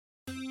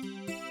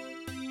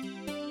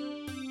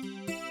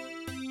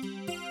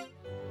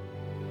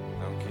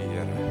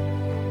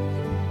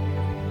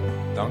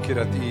dankie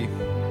dat U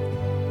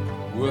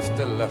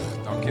hoofde lig.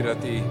 Dankie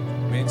dat U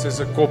mense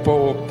se koppe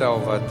optel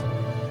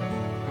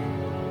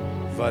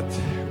wat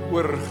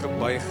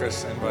oorgebuig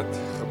is en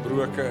wat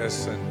gebroke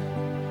is en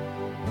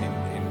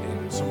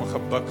sommige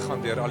buk gaan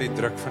deur al die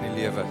druk van die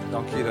lewe.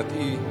 Dankie dat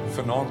U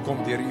vanaand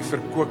kom deur U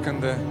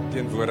verkwikkende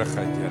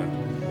teenwoordigheid, Here.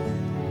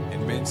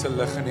 En mense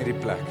lig in hierdie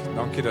plek.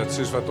 Dankie dat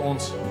soos wat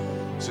ons,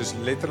 soos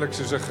letterlik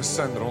soos 'n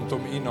gesin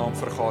rondom U naam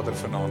vergader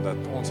vanaand,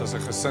 dat ons as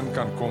 'n gesin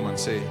kan kom en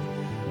sê,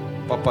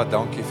 Papa,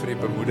 dankie vir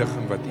die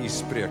bemoediging wat U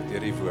spreek deur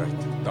die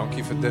woord.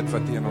 Dankie vir dit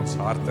wat U in ons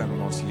harte en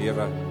in ons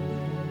lewe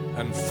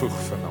invoeg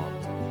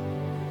vanaand.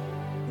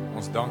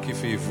 Ons dankie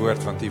vir U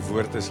woord, want U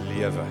woord is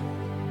lewe.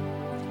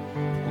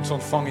 Ons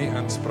ontvang U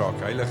inspraak,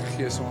 Heilige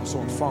Gees, ons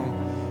ontvang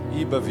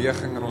U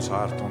beweging in ons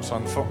hart, ons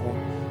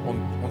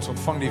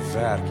ontvang die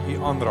werk,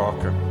 U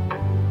aanraking.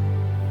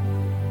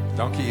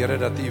 Dankie Here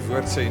dat U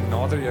woord sê,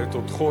 nader jou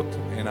tot God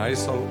en hy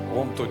sal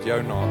hom tot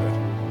jou nader.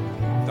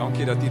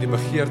 Dankie dat U die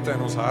begeerte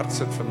in ons hart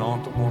sit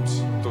vanaand om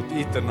ons tot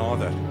U te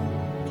nader.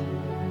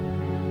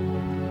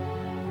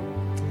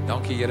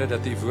 Dankie Here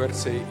dat U woord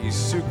sê, U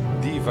soek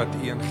die wat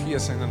U in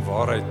gees en in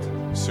waarheid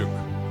soek.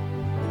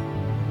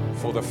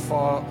 For the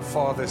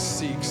Father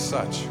seeks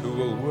such who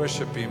will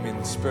worship Him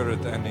in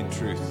spirit and in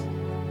truth.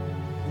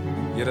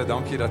 Here,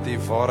 dankie dat die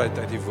waarheid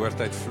uit die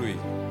woord uitvloei.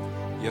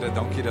 Here,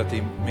 dankie dat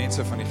die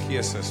mense van die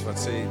gees is wat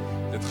sê,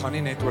 dit gaan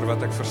nie net oor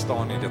wat ek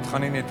verstaan nie, dit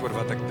gaan nie net oor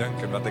wat ek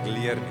dink en wat ek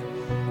leer nie,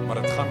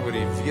 maar dit gaan oor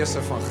die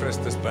wese van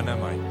Christus binne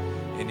my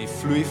en die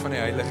vloei van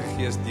die Heilige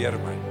Gees deur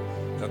my,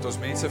 dat ons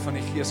mense van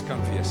die gees kan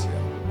wees,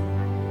 Here.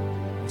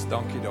 Ons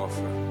dankie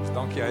daarvoor. Ons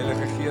dankie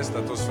Heilige Gees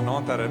dat ons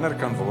vanaand herinner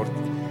kan word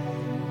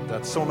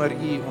dat sonder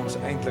U ons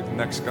eintlik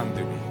niks kan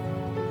doen nie.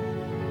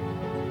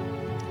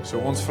 So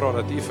ons vra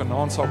dat U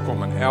vanaand sal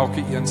kom en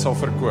elke een sal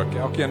verkoop,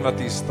 elkeen wat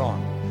hier staan.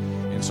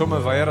 En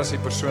somme weier as die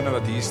persone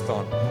wat hier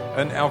staan,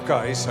 in elke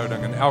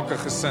huishouding, in elke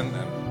gesin,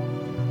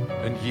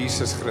 in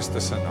Jesus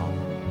Christus se naam.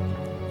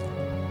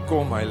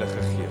 Kom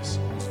Heilige Gees,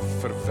 ons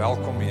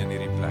verwelkom U in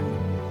hierdie plek.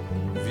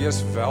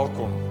 Wees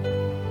welkom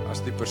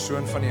as die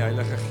persoon van die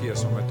Heilige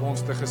Gees om met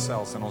ons te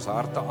gesels en ons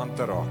harte aan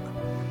te raak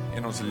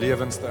en ons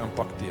lewens te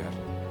impakteer.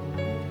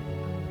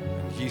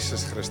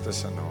 Jesus Christus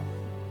se naam.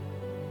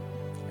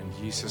 In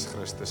Jesus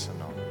Christus se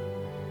naam.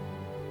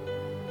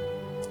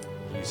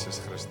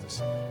 Jesus Christus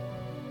se naam.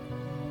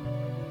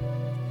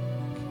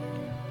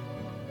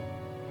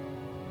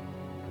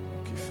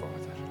 Dankie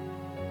Vader.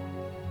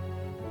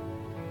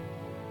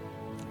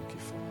 Dankie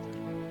Vader.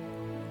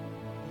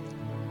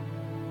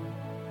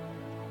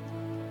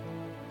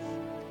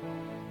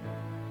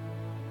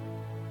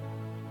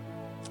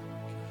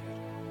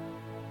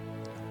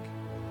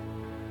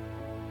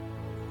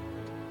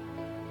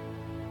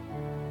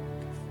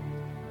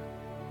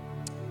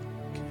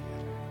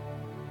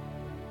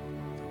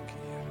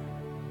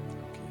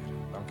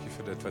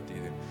 Vir dit wat U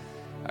doen.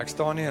 Ek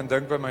staan nie en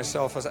dink by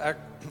myself,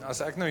 as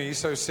ek nou hier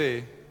sou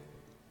sê,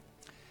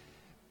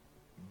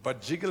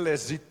 Bajigile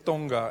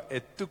zitonga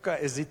etuka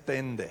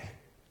ezitende,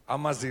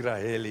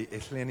 amaziraheli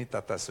etleni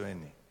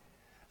tatasweni,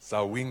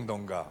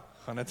 zawingdonga,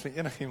 gaan dit vir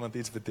enigiemand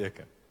iets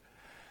beteken?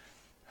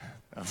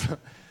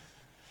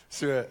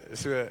 So,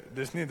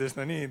 dis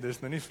nou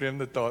nie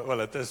vreemde taal,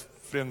 wel, het is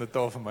vreemde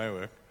taal vir my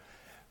ook,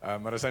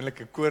 maar is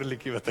eintlik 'n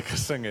koorliedjie wat ek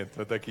gesing het,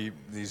 wat ek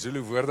die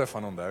Zulu woorde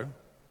van onthou.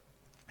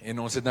 En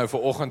ons het nou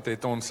vanoggend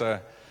het ons 'n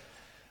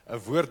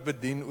woord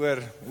bedien oor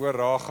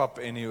Rahab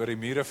en oor die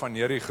mure van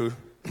Jerigo.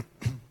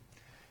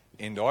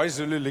 En daai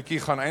Zulu liedjie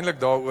gaan eintlik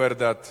daaroor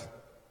dat,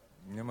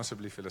 neem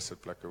asseblief julle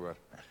sitplekke hoor.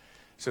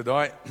 So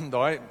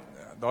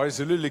daai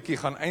Zulu liedjie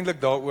gaan eintlik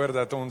daaroor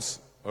dat ons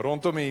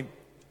rondom die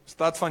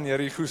stad van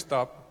Jerigo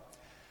stap.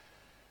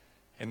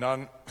 En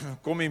dan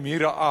kom die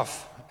mure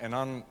af en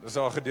dan is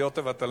daar 'n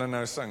gedeelte wat hulle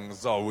nou sing,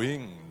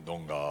 Zawing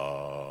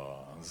donga,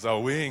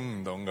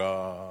 Zawing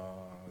donga.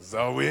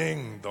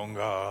 Zawing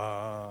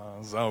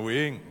donga,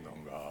 zawing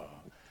donga.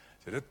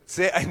 So dit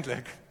sê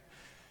eintlik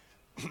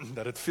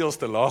dat dit veel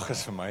te laag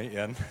is vir my,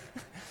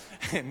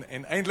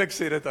 en eintlik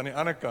sê dit aan die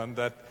ander kant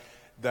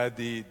dat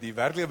die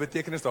werklike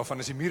betekenis daarvan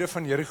is die mure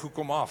van Jerigo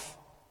kom af.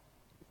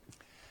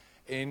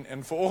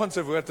 En vanoggend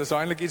se woord is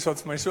eintlik iets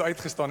wat vir my so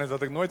uitgestaan het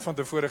wat ek nooit van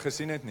tevore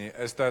gesien het nie,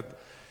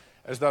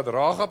 is dat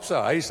Rahab se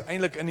huis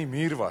eintlik in die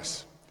muur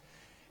was.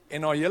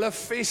 En haar hele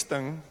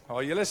vesting,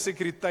 haar hele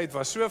sekuriteit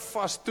was so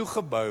vas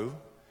toegebou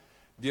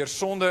deur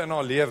sonde in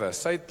haar lewe.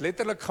 Sy het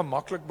letterlik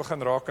gemaklik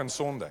begin raak in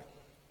sonde.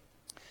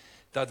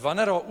 Dat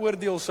wanneer haar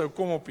oordeel sou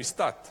kom op die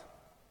stad,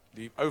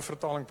 die ou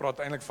vertaling praat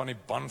eintlik van die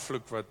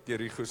banvloek wat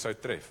Jerigo sou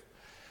tref,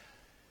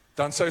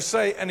 dan sou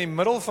sy in die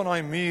middel van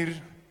daai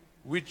muur,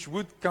 which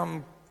would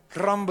come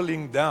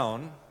crumbling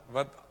down,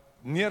 wat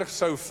neer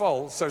sou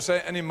val, sou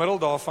sy in die middel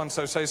daarvan,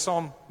 sou sy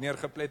saam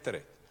neergepletter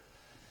het.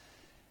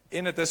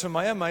 En het is vir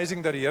my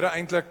amazing dat die Here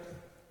eintlik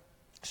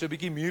so 'n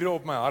bietjie mure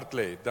op my hart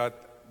lê,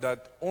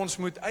 dat ons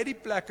moet uit die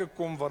plekke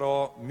kom waar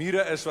daar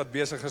mure is wat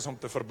besig is om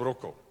te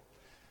verbrokkel.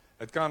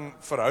 Dit kan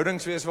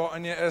verhoudings wees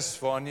waarin jy is,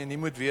 waarin jy nie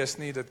moet wees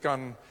nie, dit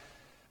kan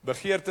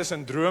begeertes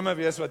en drome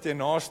wees wat jy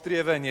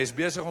nastrewe en jy's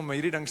besig om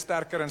hierdie ding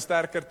sterker en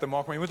sterker te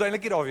maak, maar jy moet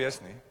eintlik nie daar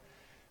wees nie.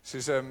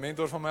 Soos 'n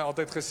mentor van my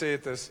altyd gesê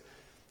het is,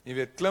 jy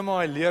weet, klim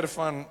maar hy leer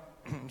van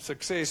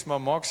sukses, maar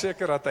maak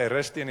seker dat hy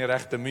rus teen die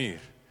regte muur.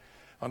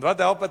 Want wat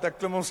help dat ek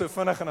klim hom so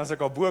vinnig en as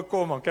ek al bo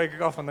kom, dan kyk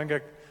ek af en dink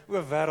ek, o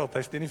wêreld,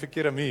 hy's teen die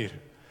verkeerde muur.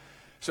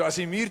 So as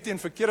die muur teen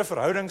verkeerde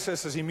verhoudings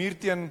is, as die muur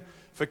teen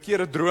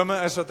verkeerde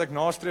drome is wat ek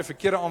nastreef,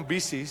 verkeerde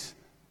ambisies,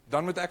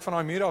 dan moet ek van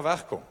daai muur af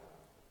wegkom.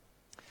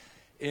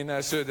 En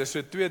dis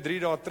so 2-3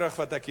 dae terug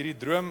wat ek hierdie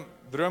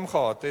droom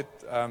gehad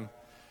het,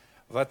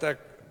 wat ek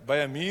by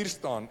 'n muur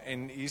staan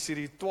en hier's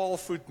hierdie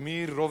 12 voet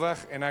muur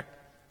rofweg en ek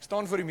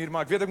staan voor die muur,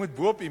 maar ek weet ek moet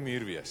bo op die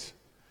muur wees.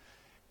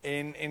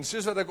 En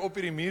soos wat ek op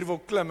hierdie muur wil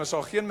klim, is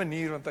daar geen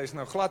manier want hy's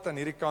nou glad aan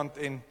hierdie kant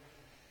en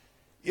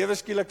ewe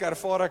skielik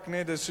ervaar ek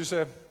net dis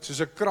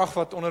soos 'n krag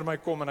wat onder my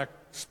kom en ek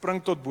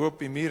spring tot bo op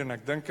die muur en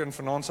ek dink in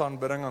vanaand se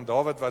aanbidding aan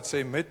Dawid wat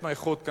sê met my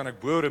God kan ek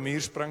bo oor 'n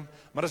muur spring,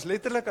 maar dis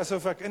letterlik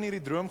asof ek in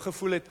hierdie droom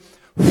gevoel het,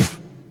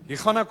 hier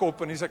gaan ek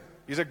op en hier's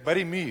ek by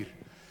die muur.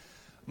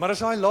 Maar dis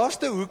daai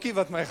laaste hoekie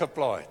wat my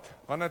gepla het,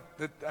 want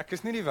ek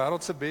is nie die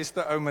wêreld se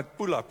beste ou met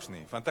pull-ups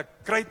nie, want ek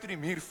kry toe die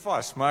muur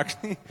vas, maar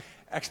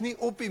ek's nie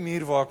op die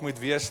muur waar ek moet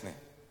wees nie.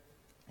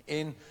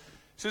 En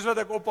soos wat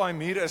ek op daai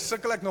muur is,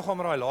 sukkel ek nogal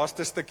met daai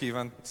laaste stukkie,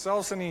 want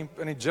selfs in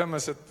die gym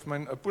is dit vir my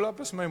 'n pull-up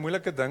is my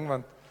moeilike ding,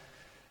 want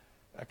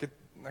ek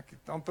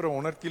het amper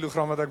 100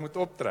 kg wat ek moet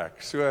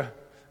optrek. So,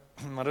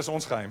 maar dis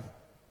ons geheim.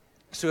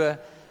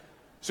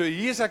 So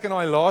hier is ek in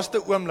daai laaste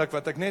oomblik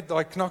wat ek net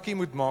daai knakkie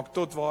moet maak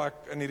tot waar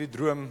ek in hierdie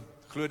droom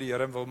glo die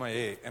Here wil my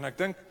hê. En ek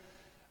dink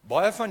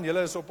baie van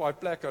julle is op daai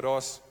plek waar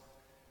daar's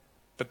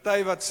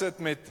party wat sit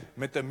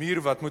met 'n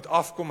muur wat moet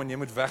afkom en jy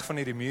moet weg van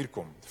hierdie muur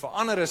kom. Vir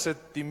ander is dit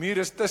die muur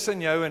is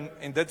tussen jou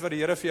en dit wat die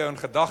Here vir jou in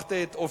gedagte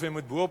het, of jy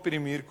moet bo op hierdie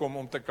muur kom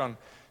om te kan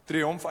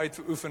triomf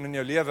uitoefen in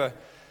jou lewe.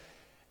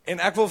 En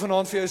ek wil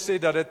vanaand vir jou sê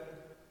dat dit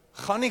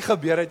gaan nie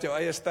gebeur uit jou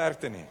eie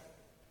sterkte nie.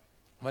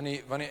 Want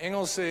die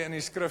Engels sê in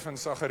die skrif in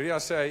Sagaria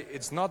sê hy,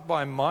 it's not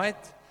by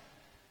might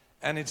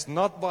and it's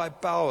not by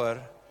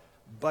power,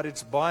 but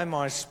it's by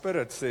my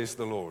spirit, says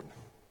the Lord.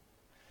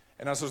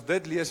 En as ons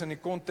dit lees in die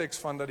konteks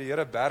van dat die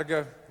Here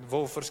berge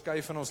wil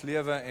verskuif in ons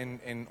lewe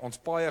en ons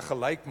paaie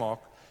gelyk maak,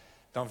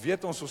 dan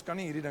weet ons kan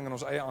nie hierdie ding in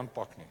ons eie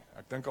aanpak nie.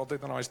 Ek dink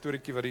altyd aan daai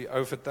storieetjie wat die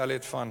ou vertel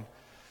het van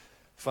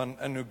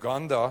in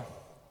Uganda,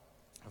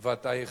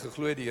 wat hy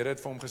geglo het die Here het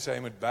vir hom gesê hy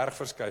moet berg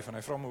verskuif en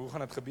hy vra hom hoe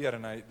gaan dit gebeur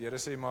en die Here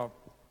sê maar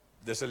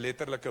dis 'n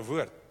letterlike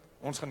woord.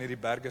 Ons gaan hierdie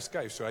berge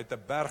skuif. So hy het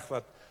 'n berg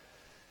wat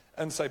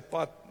in sy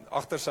pad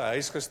agter sy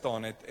huis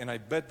gestaan het en hy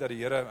bid dat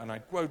die Here en hy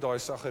quote daai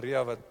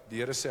Sagaria wat die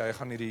Here sê hy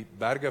gaan hierdie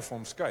berge vir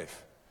hom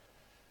skuif.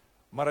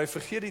 Maar hy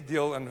vergeet die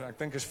deel in ek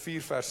dink is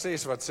 4 vers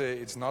 6 wat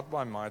sê it's not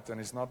by might and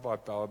it's not by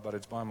power but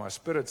it's by my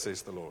spirit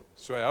says the Lord.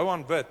 So hy hou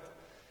aan bid.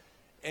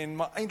 En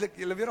maar eintlik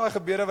jy weet daai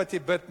gebede wat jy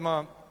bid,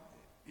 maar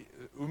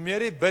hoe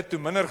meer jy bid, hoe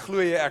minder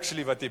glo jy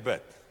actually wat jy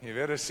bid. Jy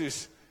weet is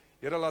soos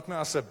Here laat my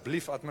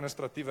asseblief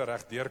administratiewe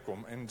reg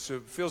deurkom en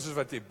soveel soos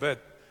wat jy bid,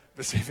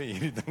 besef jy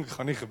hierdie ding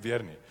gaan nie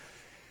gebeur nie.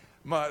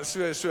 Maar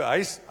so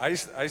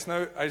hy's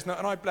nou in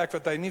daai plek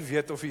wat hy nie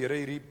weet of die Here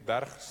hierdie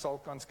berg sal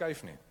kan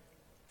skuif nie.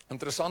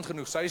 Interessant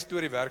genoeg, sy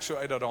storie werk so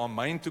uit dat daar 'n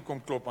myn toe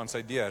kom klop aan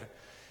sy deur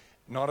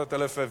nadat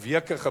hulle vir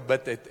weke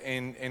gebid het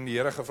en die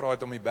Here gevra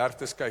het om die berg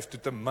te skuif,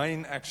 toe 'n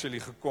myn actually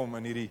gekom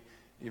en hierdie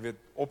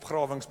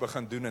opgrawings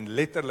begin doen en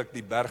letterlik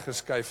die berg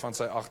geskuif van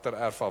sy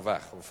agtererf af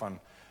weg of van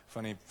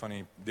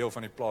die deel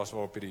van die plaas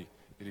waarop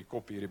hierdie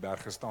koppie hierdie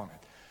berg gestaan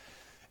het.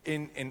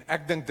 En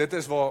ek dink dit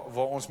is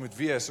waar ons moet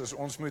wees, is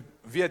ons moet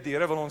weet die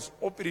Here wil ons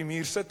op hierdie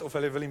muur sit of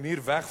hy wil die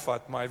muur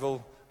wegvat, maar hy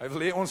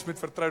wil hê ons moet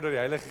vertrou dat die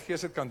Heilige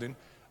Gees dit kan doen,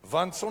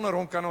 want sonder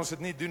hom kan ons dit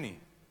nie doen nie.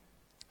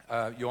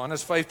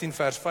 Johannes 15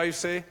 vers 5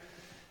 sê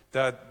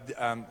dat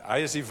hy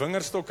is die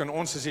wingerdstok en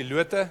ons is die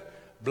lote.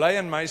 Bly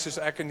in my soos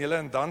ek in julle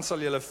en dan sal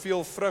julle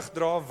veel vrug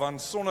dra,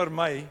 want sonder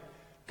my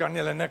kan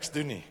julle niks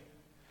doen nie.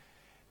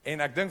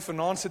 En ek dink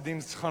vanaand se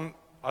diens gaan,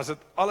 as dit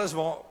alles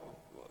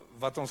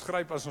wat ons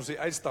gryp as ons hier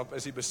uitstap,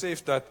 is die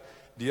besef dat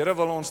die Here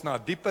wil ons na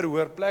 'n dieper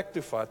hoër plek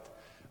toe vat,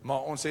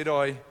 maar ons het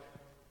daai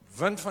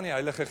wind van die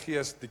Heilige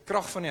Gees, die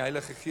krag van die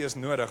Heilige Gees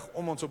nodig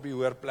om ons op die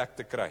hoër plek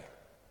te kry.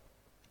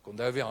 Ek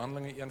onthou weer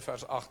Handelinge 1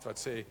 vers 8 wat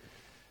sê,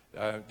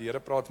 die Here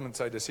praat met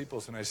sy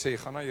disippels en hy sê,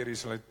 gaan na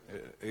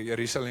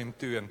Jerusalem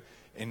toe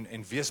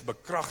en wees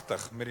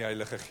bekragtig met die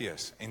Heilige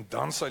Gees en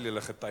dan sal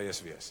julle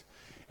getuies wees.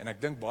 En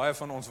ek dink baie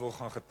van ons wil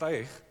gaan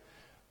getuig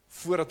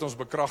voordat ons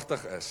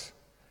bekragtig is.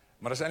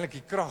 Maar dis eintlik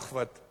die krag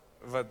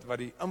wat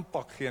die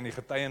impak gee in die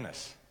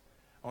getuienis.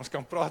 Ons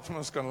kan praat en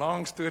ons kan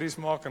lang stories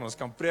maak en ons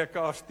kan preke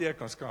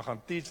afsteek, ons kan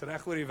gaan teach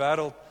reg oor die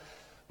wêreld.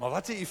 Maar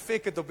wat se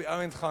effek het op die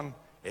ouend gaan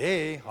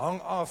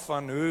hang af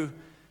van hoe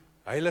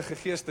Heilige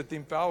Gees dit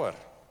empower.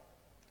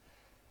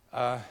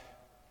 'n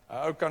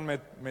Ou kan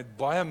met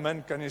baie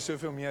min kan jy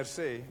soveel meer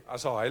sê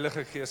as al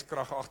Heilige Gees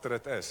krag agter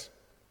dit is.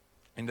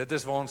 En dit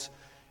is waar ons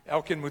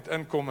elkeen moet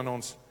inkom en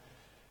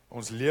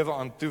ons lewe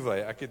aan toewy.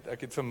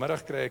 Ek het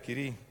vanmiddag kry ek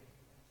hierdie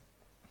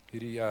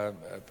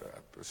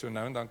so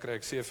nou en dan kry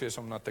ek CV's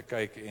om na te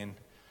kyk en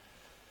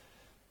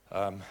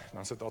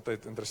Dan is dit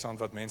altyd interessant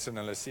wat mense in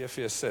hulle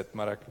CV sit,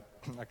 maar ek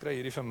kry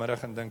hierdie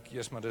vanmiddag en dink,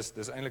 yes, maar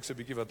dis eintlik so 'n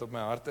bietjie wat op my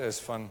harte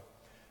is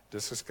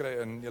dis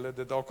geskryf, en julle het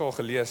dit dalk al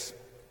gelees,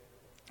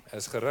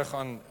 is gerig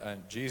aan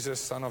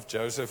Jesus, son of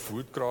Joseph,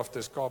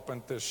 Woodcrafters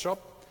Carpenter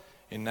Shop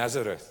in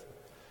Nazareth,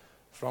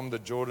 from the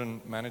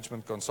Jordan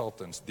Management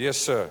Consultants. Dear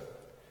Sir,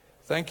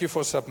 thank you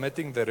for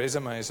submitting the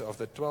resumes of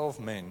the 12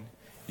 men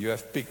you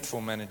have picked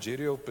for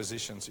managerial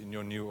positions in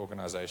your new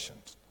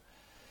organizations.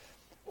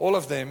 All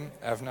of them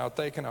have now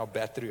taken our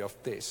battery of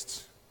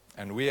tests,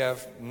 and we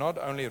have not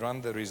only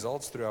run the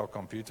results through our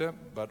computer,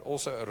 but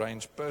also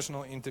arranged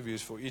personal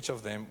interviews for each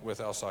of them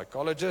with our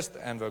psychologist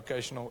and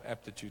vocational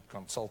aptitude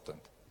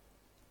consultant.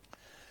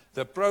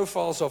 The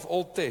profiles of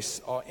all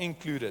tests are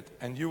included,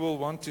 and you will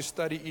want to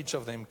study each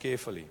of them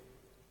carefully.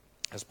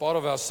 As part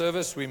of our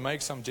service, we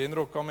make some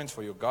general comments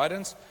for your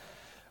guidance,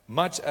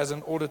 much as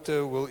an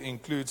auditor will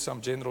include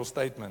some general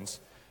statements.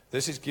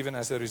 This is given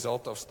as a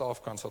result of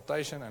staff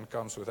consultation and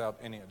comes without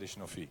any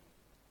additional fee.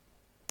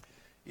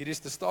 It is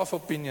the staff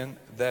opinion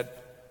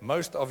that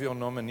most of your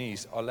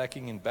nominees are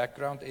lacking in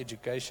background,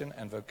 education,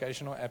 and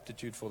vocational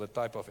aptitude for the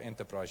type of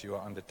enterprise you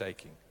are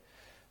undertaking.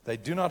 They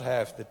do not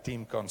have the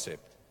team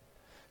concept.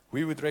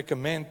 We would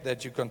recommend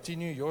that you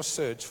continue your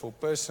search for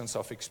persons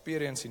of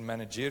experience in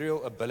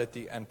managerial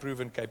ability and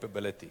proven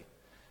capability.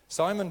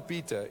 Simon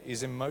Peter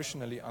is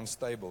emotionally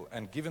unstable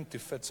and given to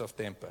fits of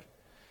temper.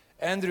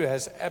 Andrew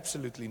has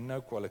absolutely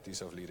no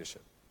qualities of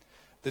leadership.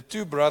 The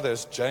two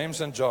brothers, James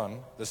and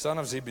John, the son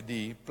of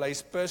Zebedee,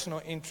 place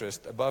personal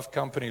interest above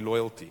company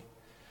loyalty.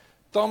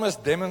 Thomas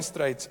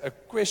demonstrates a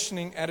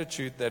questioning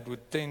attitude that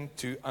would tend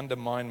to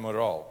undermine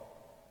morale.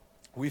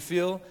 We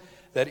feel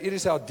that it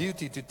is our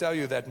duty to tell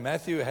you that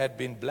Matthew had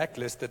been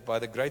blacklisted by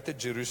the Greater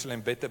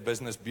Jerusalem Better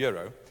Business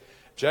Bureau.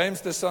 James,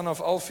 the son of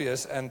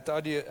Alphaeus, and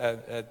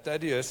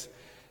Thaddeus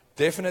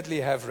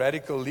definitely have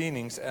radical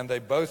leanings, and they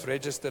both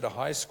registered a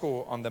high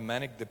score on the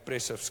manic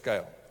depressive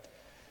scale.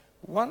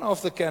 One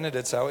of the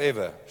candidates,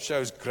 however,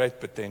 shows great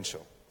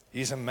potential.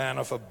 He's a man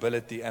of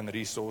ability and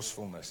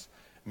resourcefulness,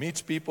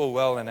 meets people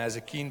well and has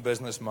a keen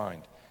business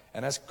mind,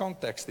 and has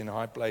contacts in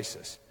high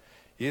places.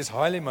 He is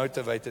highly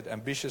motivated,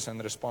 ambitious,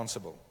 and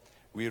responsible.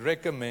 We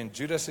recommend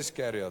Judas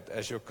Iscariot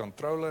as your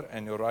controller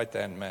and your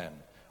right-hand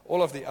man.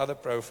 All of the other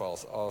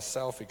profiles are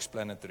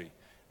self-explanatory.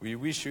 We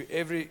wish you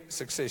every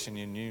success in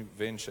your new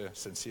venture.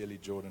 Sincerely,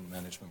 Jordan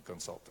Management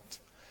Consultants.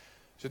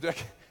 So toe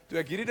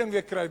ek hierdie ding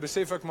weer kry,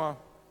 besef ek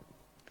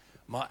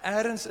maar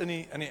ergens in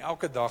die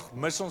elke dag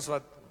mis ons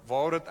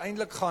waar dit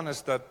eintlik gaan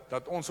is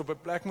dat ons op 'n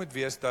plek moet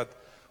wees dat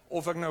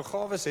of ek nou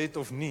gawes het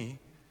of nie,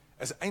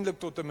 is eintlik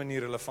tot 'n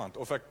manier relevant,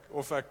 of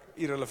ek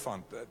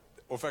irrelevant,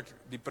 of ek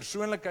die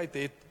persoonlikheid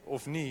het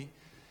of nie,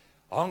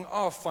 hang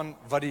af van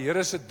wat die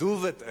Here se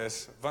doelwit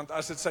is, want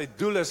as dit sy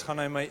doel is, gaan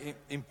hy my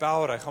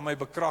empower, hy gaan my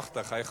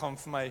bekragtig, hy gaan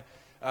vir my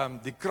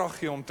die krag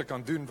gee om te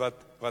kan doen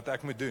wat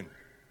ek moet doen.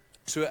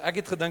 So ek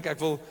het gedink, ek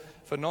wil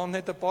vanaand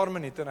net 'n paar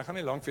minute, en ek gaan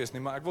nie lank wees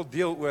nie, maar ek wil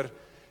deel oor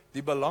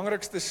die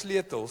belangrikste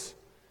sleutels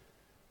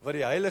wat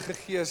die Heilige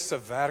Gees se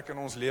werk in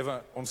ons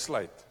lewe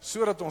ontsluit,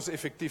 sodat ons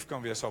effektief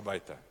kan wees daar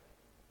buite.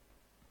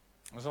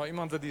 Is daar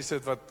iemand wat hier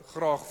sit wat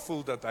graag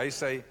voel dat hy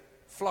sy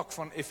vlak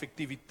van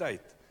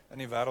effektiwiteit in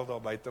die wêreld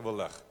daar buite wil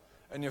lig,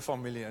 in jou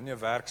familie, in jou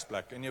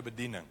werksplek, in jou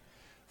bediening,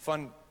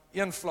 van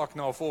een vlak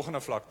na 'n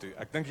volgende vlak toe.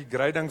 Ek dink die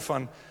grading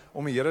van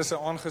om die Here se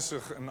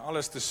aangesig in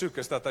alles te soek,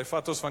 is dat hy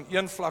vat ons van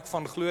een vlak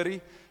van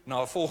glorie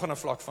na 'n volgende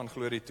vlak van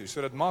glorie toe.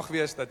 So dit mag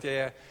wees dat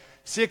jy 'n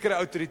sekere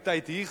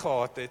autoriteit hier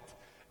gehad het,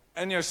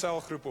 in jou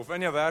selgroep of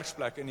in jou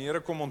werksplek, en die Here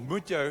kom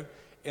ontmoet jou,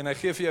 en hy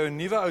gee vir jou 'n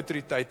nuwe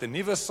autoriteit, 'n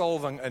nuwe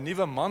salwing, 'n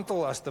nuwe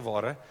mantel as te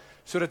ware,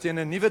 sodat jy in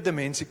 'n nuwe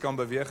dimensie kan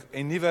beweeg,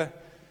 en nuwe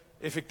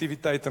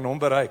effektiwiteit in hom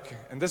bereik.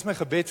 En dis my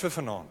gebed vir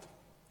vanaand,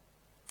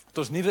 dat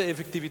ons nuwe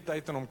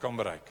effektiwiteit in hom kan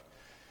bereik.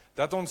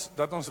 Dat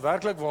ons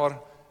werklik waar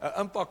 'n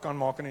impak kan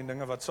maak in die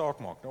dinge wat saak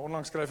maak. Nou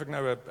onlangs skryf ek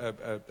nou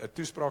 'n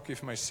toespraakie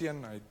vir my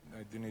seun,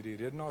 hy doen hierdie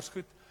redenaars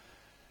goed.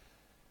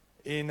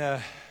 En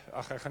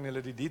ek gaan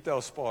julle die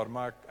details spaar,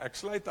 maar ek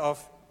sluit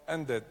af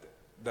in dit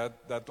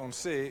dat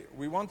ons sê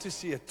we want to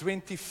see a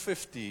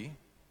 2050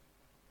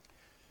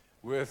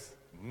 with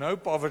no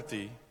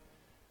poverty,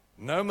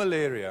 no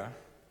malaria,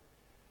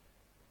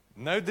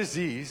 no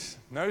disease,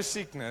 no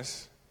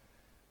sickness.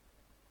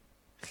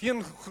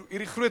 Geen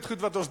hierdie groot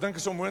goed wat ons dink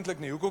is onmoontlik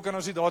nie. Hoekom kan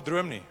ons nie daar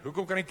droom nie?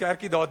 Hoekom kan die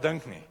kerkie daar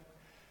dink nie?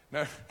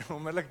 Nou,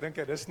 onmiddellik dink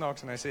hy, dis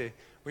snaaks, en hy sê,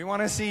 we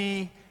want to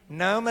see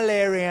no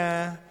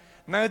malaria,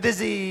 no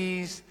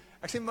disease.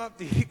 Ek sê, maar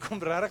hier kom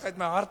regtig uit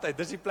my hart uit.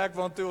 Dis die plek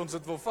waartoe ons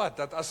dit wil vat,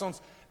 dat as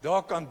ons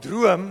daar kan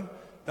droom,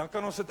 dan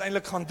kan ons dit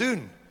eintlik gaan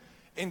doen.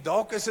 En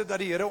dalk is dit dat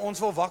die Here ons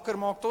wil wakker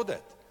maak tot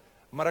dit.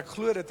 Maar ek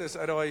glo dit is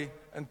uit daai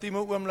intieme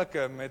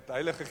oomblikke met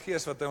Heilige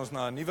Gees wat hy ons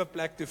na 'n nuwe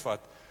plek toe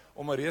vat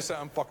om 'n reuse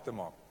impak te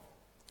maak.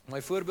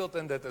 My voorbeeld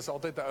in dit is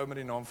altyd 'n ou met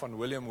die naam van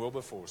William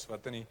Wilberforce,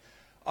 wat in die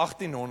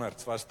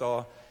 1800s was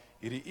daar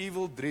hierdie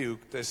evil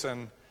driehoek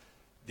tussen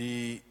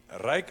die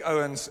ryk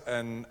ouens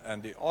in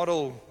die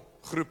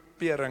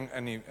adelgroepering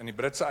in die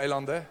Britse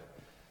eilande,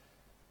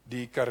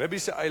 die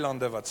Karibiese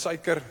eilande wat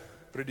suiker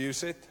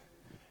produce het,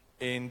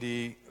 en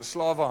die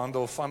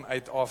slawehandel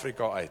vanuit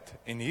Afrika uit.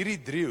 En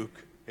hierdie driehoek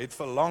het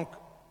vir lank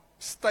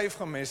styf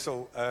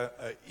gemessel 'n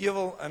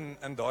ewel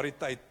in daardie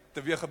tyd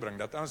teweeggebring.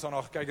 Dat ons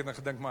daarna gekyk het en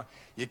gedink, maar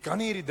jy kan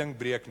nie hierdie ding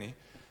breek nie,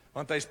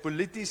 want hy is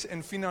polities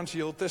en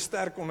finansiëel te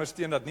sterk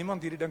ondersteun dat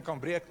niemand hierdie ding kan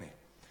breek nie.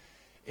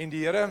 En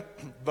die Here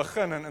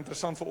begin, en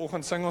interessant,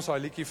 vanoggend sing ons daai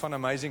liedjie van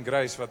Amazing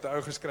Grace, wat 'n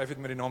ou geskryf het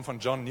met die naam van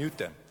John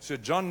Newton. So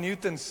John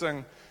Newton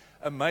sing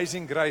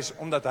Amazing Grace,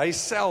 omdat hy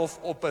self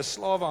op 'n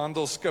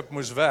slawehandelskip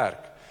moes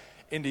werk.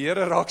 En die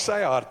Here raak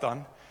sy hart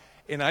aan,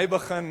 en hy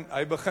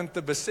begin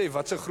te besef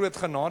wat so groot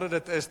genade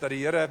dit is, dat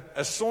die Here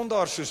 'n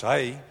sondaar soos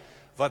hy,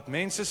 wat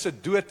mense se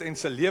dood en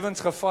se lewens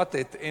gevat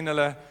het, en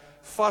hulle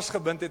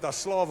vasgebind het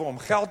as slawe om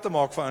geld te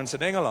maak vir ons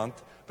in Engeland,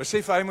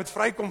 besef hy moet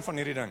vrykom van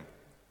hierdie ding.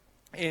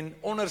 En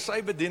onder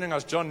sy bediening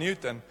as John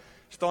Newton,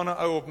 staan 'n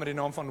ou op met die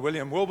naam van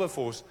William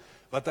Wilberforce,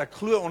 wat ek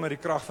glo onder die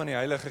krag van die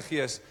Heilige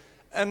Gees,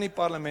 in die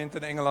parlement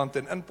in Engeland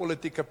en in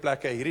politieke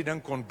plekke hierdie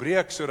ding kon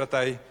breek, sodat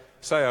hy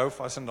sy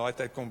houvas in daai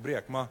tyd kon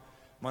breek. Maar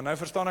nou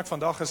verstaan ek,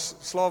 vandag is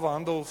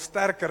slawehandel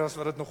sterker as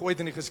wat dit nog ooit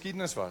in die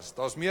geskiedenis was.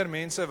 Daar's meer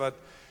mense wat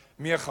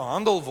mee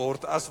gehandel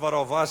word as wat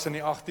daar was in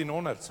die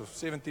 1800s of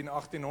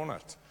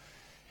 1700-1800s.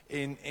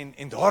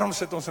 En daarom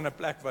sit ons in 'n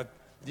plek wat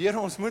die Here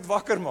ons moet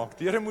wakker maak.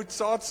 Die Here moet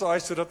saad saai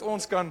sodat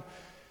ons kan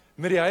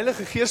met die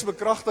Heilige Gees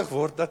bekragtig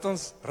word, dat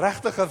ons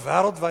regtig 'n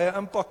wêreldwye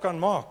impak kan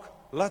maak.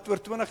 Laat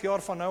oor 20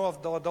 jaar van nou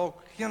af daar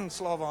dalk geen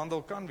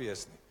slawehandel kan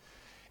wees nie.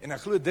 En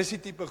ek glo dis die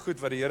tipe goed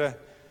wat die Here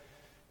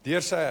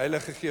deur sy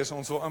Heilige Gees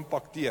ons wil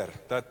impakteer.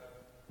 Dat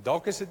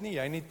dalk is dit nie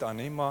jy nie,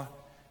 Tannie, maar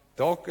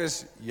dalk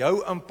is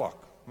jou impak,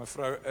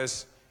 mevrou,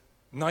 is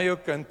na jou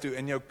kind toe,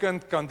 en jou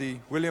kind kan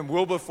die William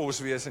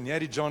Wilberforce wees en jy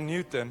die John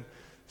Newton,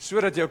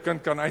 sodat jou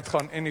kind kan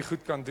uitgaan en die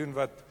goed kan doen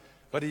wat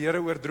die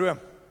Here oordroom.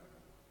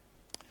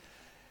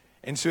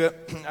 En so,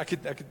 ek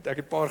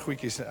het paar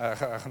goedjies, ek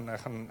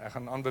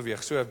gaan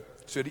aanbeweeg.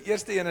 So die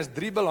eerste een is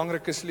 3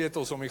 belangrike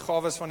sleutels om die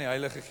gawes van die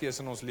Heilige Gees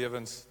in ons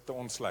lewens te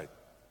ontsluit.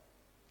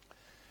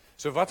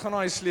 So wat gaan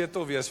daai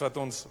sleutel wees wat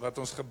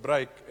ons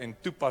gebruik en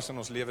toepas in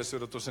ons lewe,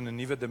 sodat ons in 'n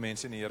nuwe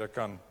dimensie in die Here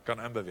kan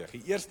inbeweeg?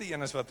 Die eerste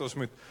een is wat ons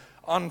moet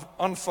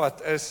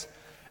aanvat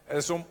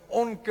is om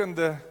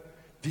onkunde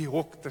die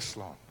hok te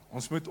slaan.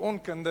 Ons moet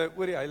onkunde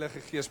oor die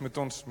Heilige Gees moet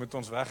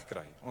ons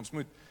wegkry. Ons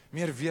moet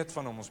meer weet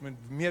van hom, ons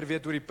moet meer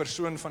weet oor die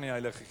persoon van die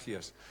Heilige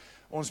Gees.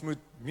 Ons moet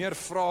meer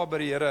vra by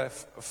die Here,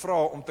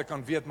 vra om te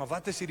kan weet, maar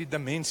wat is hierdie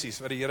dimensies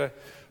wat die Here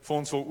vir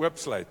ons wil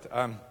oopsluit?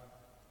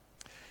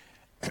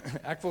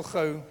 Ek wil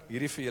gou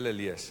hierdie vir julle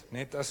lees,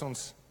 net as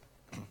ons,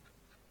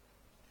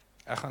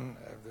 ek gaan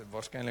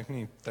waarskynlik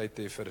nie tyd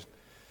hê vir,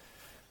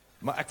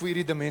 maar ek wil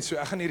hierdie dimensie,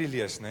 ek gaan hierdie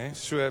lees, né?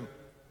 So,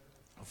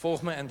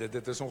 volg my in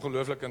dit is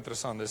ongelooflik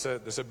interessant.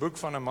 Dis 'n boek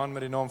van 'n man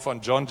met die naam van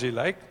John G.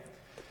 Lake,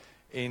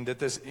 en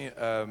dit is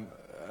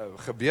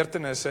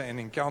gebeurtenisse en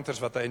encounters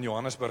wat hy in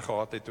Johannesburg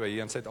gehad het, toe hy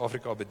hier in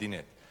Suid-Afrika bedien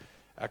het.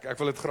 Ek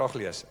wil dit graag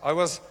lees.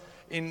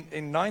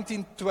 In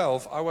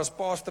 1912, I was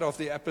pastor of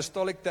the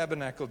Apostolic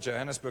Tabernacle,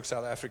 Johannesburg,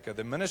 South Africa.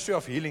 The ministry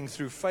of healing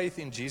through faith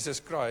in Jesus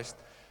Christ,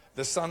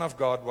 the Son of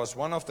God, was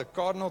one of the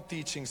cardinal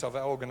teachings of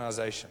our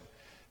organization.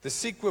 The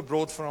sick were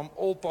brought from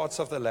all parts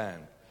of the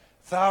land.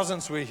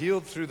 Thousands were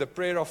healed through the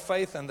prayer of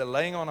faith and the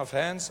laying on of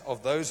hands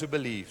of those who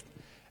believed.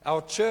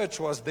 Our church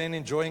was then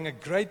enjoying a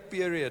great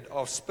period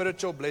of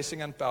spiritual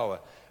blessing and power.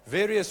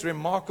 Various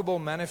remarkable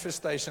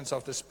manifestations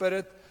of the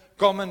Spirit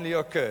commonly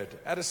occurred.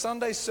 At a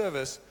Sunday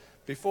service,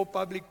 before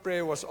public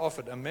prayer was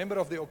offered, a member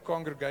of the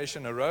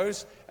congregation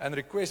arose and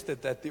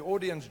requested that the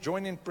audience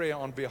join in prayer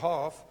on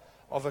behalf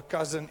of a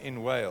cousin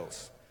in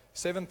Wales,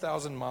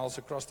 7,000 miles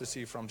across the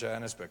sea from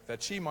Johannesburg,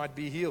 that she might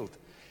be healed.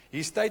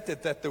 He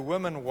stated that the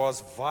woman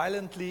was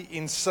violently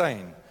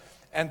insane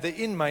and the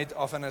inmate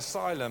of an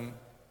asylum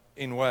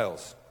in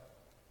Wales.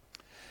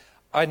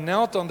 I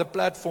knelt on the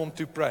platform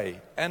to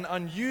pray. An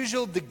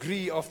unusual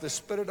degree of the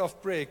spirit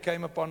of prayer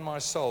came upon my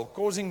soul,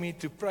 causing me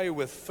to pray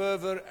with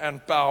fervor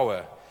and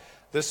power.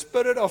 The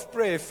spirit of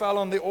prayer fell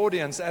on the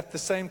audience at the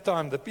same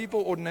time. The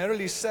people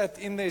ordinarily sat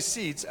in their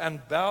seats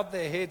and bowed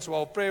their heads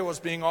while prayer was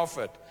being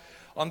offered.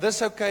 On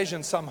this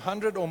occasion, some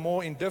 100 or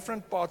more in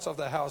different parts of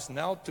the house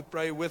knelt to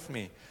pray with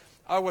me.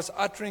 I was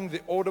uttering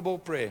the audible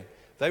prayer.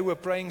 They were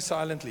praying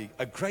silently.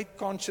 A great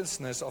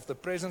consciousness of the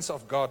presence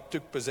of God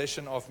took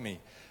possession of me.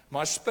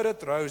 My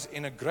spirit rose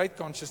in a great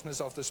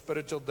consciousness of the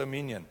spiritual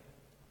dominion.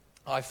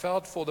 I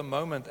felt for the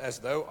moment as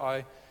though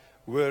I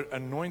were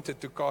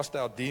anointed to cast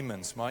out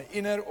demons. My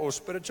inner or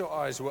spiritual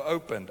eyes were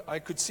opened. I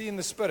could see in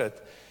the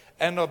spirit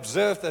and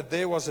observed that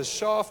there was a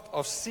shaft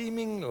of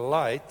seeming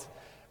light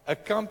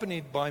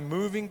accompanied by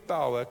moving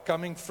power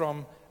coming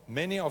from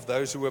many of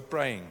those who were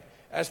praying.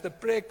 As the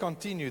prayer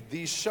continued,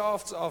 these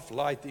shafts of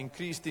light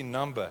increased in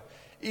number.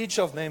 Each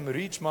of them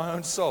reached my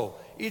own soul.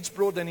 Each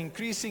brought an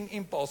increasing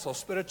impulse of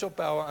spiritual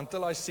power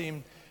until I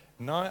seemed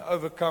nigh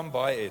overcome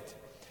by it.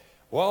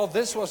 While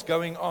this was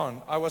going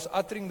on, I was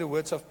uttering the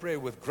words of prayer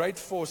with great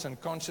force and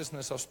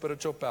consciousness of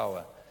spiritual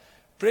power.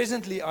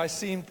 Presently, I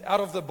seemed out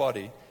of the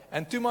body,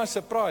 and to my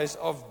surprise,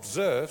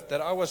 observed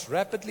that I was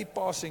rapidly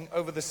passing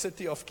over the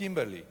city of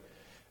Kimberley.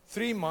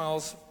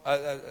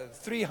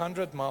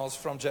 300 miles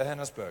from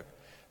Johannesburg.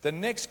 The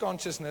next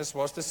consciousness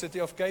was the city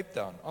of Cape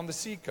Town on the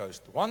sea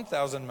coast,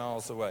 1,000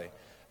 miles away.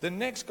 The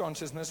next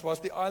consciousness was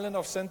the island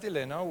of St.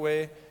 Helena,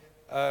 where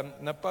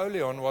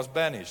Napoleon was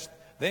banished.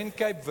 Then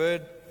Cape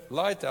Verde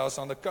lighthouse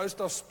on the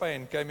coast of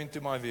Spain came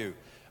into my view.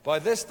 By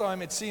this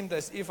time, it seemed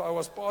as if I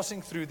was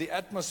passing through the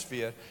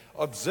atmosphere,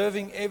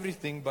 observing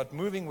everything, but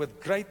moving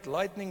with great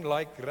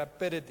lightning-like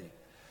rapidity.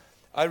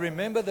 I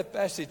remember the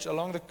passage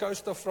along the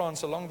coast of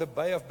France, along the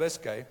Bay of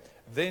Biscay,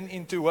 then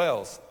into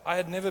Wales. I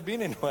had never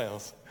been in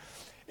Wales.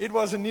 It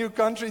was a new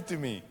country to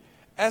me.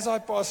 As I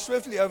passed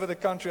swiftly over the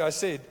country, I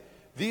said,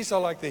 "These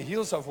are like the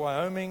hills of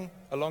Wyoming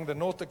along the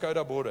North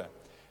Dakota border."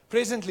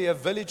 Presently, a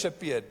village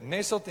appeared,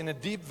 nestled in a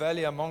deep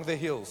valley among the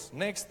hills.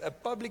 Next, a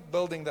public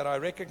building that I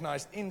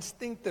recognized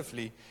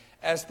instinctively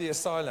as the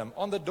asylum.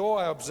 On the door,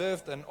 I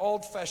observed an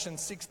old-fashioned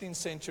 16th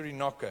century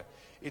knocker.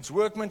 Its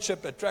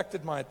workmanship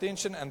attracted my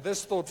attention, and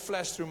this thought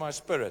flashed through my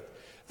spirit.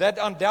 That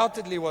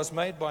undoubtedly was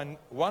made by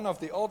one of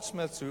the old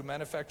smiths who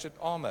manufactured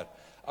armor.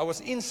 I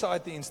was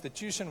inside the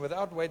institution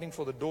without waiting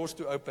for the doors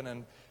to open,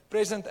 and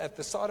present at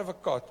the side of a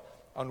cot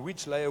on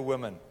which lay a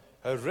woman.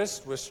 Her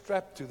wrists were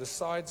strapped to the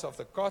sides of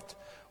the cot,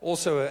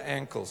 also her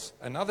ankles.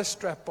 Another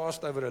strap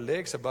passed over her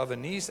legs above her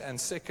knees, and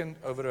second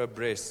over her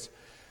breasts.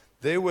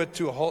 These were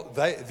to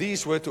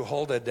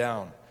hold her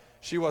down.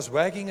 She was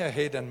wagging her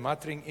head and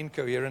muttering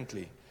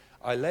incoherently.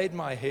 I laid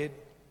my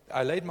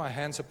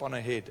hands upon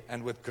her head,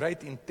 and with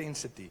great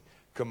intensity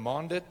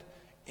commanded,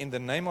 in the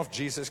name of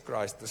Jesus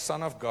Christ, the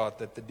Son of God,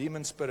 that the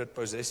demon spirit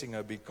possessing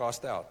her be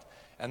cast out,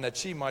 and that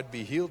she might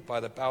be healed by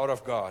the power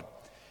of God.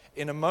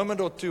 In a moment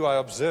or two, I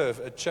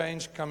observed a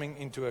change coming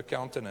into her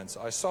countenance.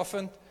 It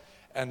softened,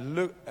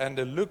 and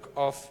a look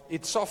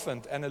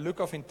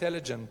of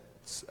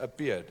intelligence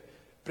appeared.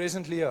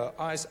 Presently, her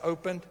eyes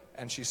opened,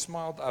 and she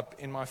smiled up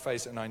in my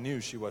face, and I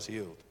knew she was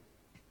healed.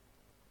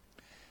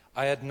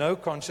 I had no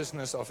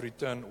consciousness of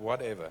return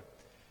whatever.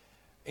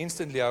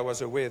 Instantly, I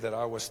was aware that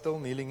I was still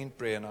kneeling in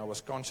prayer, and I was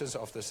conscious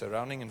of the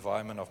surrounding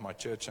environment of my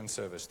church and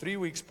service. 3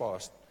 weeks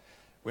passed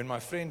when my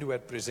friend who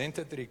had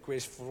presented the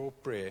request for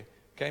prayer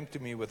came to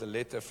me with a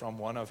letter from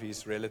one of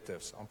his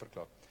relatives,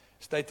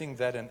 stating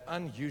that an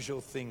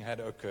unusual thing had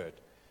occurred.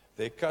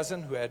 Their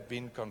cousin, who had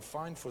been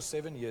confined for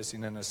 7 years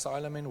in an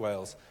asylum in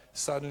Wales,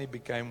 suddenly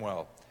became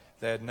well.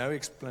 They had no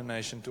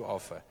explanation to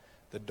offer.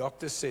 The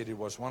doctor said it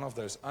was one of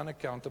those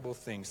unaccountable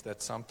things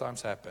that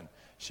sometimes happen.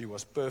 She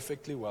was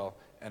perfectly well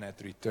and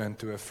had returned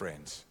to her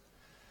friends.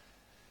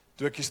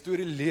 Toe ek die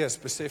storie lees,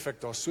 besef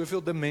ek daar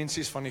soveel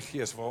dimensies van die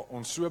Gees waar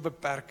ons so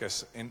beperk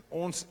is, en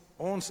ons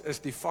is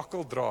die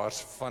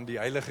fakkeldraers van die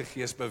Heilige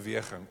Gees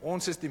beweging.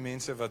 Ons is die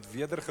mense wat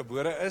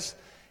wedergebore is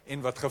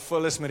en wat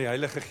gevul is met die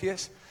Heilige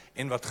Gees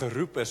en wat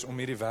geroep is om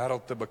hierdie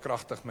wêreld te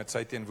bekragtig met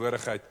sy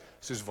teenwoordigheid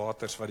soos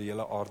waters wat die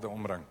hele aarde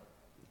omring.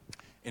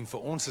 En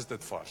vir ons is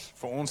dit vars,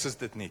 vir ons is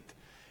dit niet.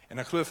 En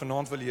ek glo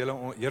vanaand wil die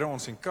Here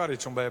ons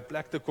encourage om by 'n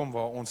plek te kom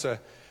waar ons 'n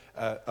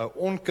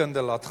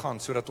onkunde laat gaan,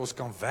 sodat ons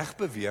kan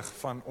wegbeweeg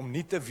van om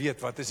nie te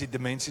weet wat is die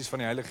dimensies van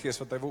die Heilige Gees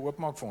wat hy wil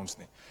oopmaak vir ons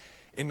nie.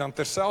 En dan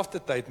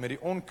terselfdertyd met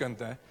die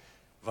onkunde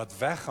wat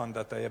weggaan,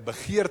 dat hy 'n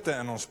begeerte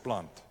in ons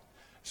plant,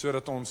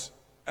 sodat ons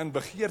in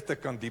begeerte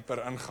kan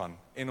dieper ingaan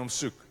en hom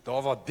soek,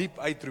 daar waar diep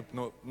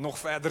uitroep, nog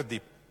verder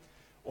diep,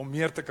 om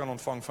meer te kan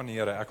ontvang van die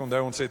Here. Ek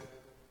onthou ons het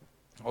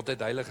altyd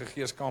Heilige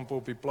Gees kampe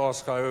op die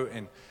plaas gehou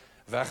en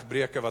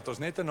wegbreke wat ons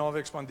net 'n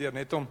naweek spandeer,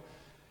 net om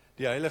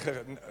die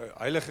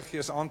Heilige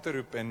Gees aan te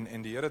roep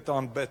en die Here te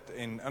aanbid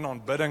en in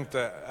aanbidding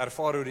te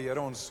ervaar hoe die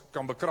Here ons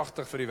kan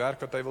bekragtig vir die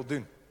werk wat hy wil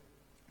doen.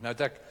 Nou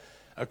het ek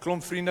 'n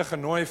klomp vriende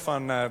genooi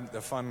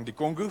van die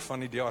Kongo, van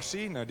die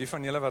DRC. Nou die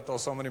van julle wat al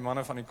saam met die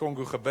manne van die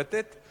Kongo gebid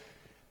het,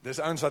 dis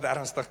ouens wat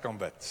ernstig kan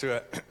bid.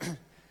 So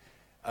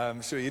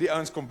hierdie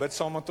ouens kom bid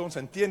saam met ons.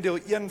 Inteendeel,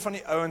 een van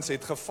die ouens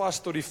het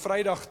gevas tot die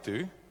Vrydag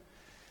toe.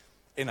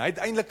 En hy het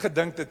eintlik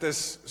gedink dit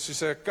is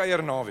soos 'n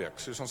kuiernaweek,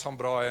 soos ons gaan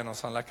braai en ons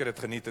gaan lekker dit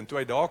geniet. En toe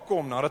hy daar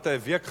kom, nadat hy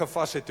 'n week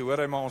gevas het, toe hoor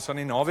hy maar ons gaan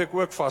die naweek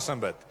ook vas en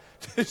bid.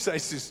 Dus hy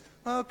sê,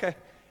 okay,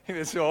 jy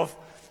weet so of,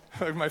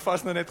 ek my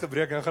vas nou net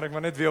gebreek en gaan ek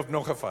maar net weer op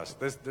nog 'n vas.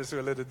 Dis hoe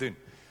hulle dit doen.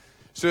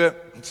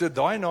 So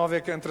daai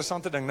naweek 'n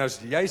interessante ding. Nou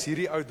jy's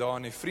hierdie ou daar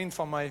en 'n vriend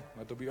van my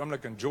wat op die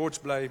oomblik in George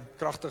bly,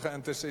 kragtige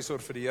intercessor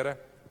vir die Here.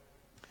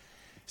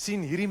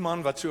 Sien hierdie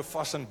man wat so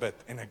vas en bid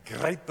en 'n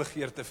groot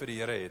begeerte vir die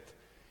Here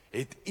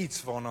het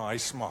iets waarna hy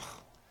smag.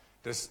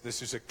 Dis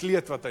soos 'n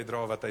kleed wat hy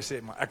dra wat hy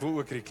sê, maar ek wil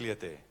ook hierdie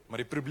kleed hê. Maar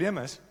die probleem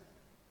is,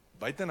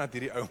 buite dat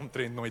hierdie ou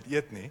omtrent nooit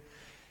eet nie,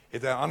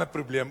 het hy 'n ander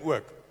probleem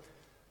ook.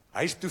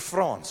 Hy's toe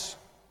Frans.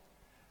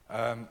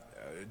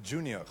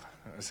 Junior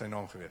is sy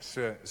naam gewees.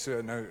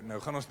 So nou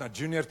gaan ons na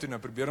Junior toe, nou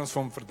probeer ons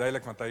vir hom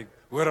verduidelik, want hy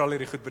hoor al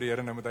hierdie goed by die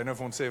Here, nou moet hy nou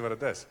vir ons sê wat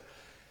dit is.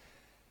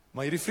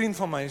 Maar hierdie vriend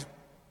van my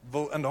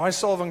wil in daai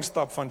salwing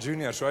stap van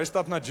Junior, so hy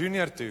stap na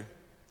Junior toe.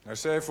 Nou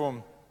sê hy vir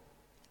hom,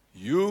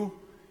 you,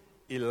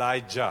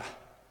 Elijah,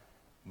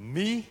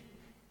 me,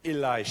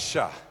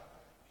 Elisha.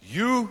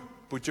 You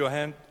put your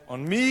hand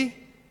on me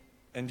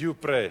and you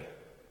pray.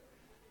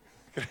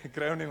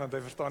 kry hom nie, want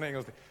hy verstaan nie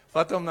Engels nie.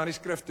 Vat hom na die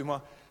skrif toe,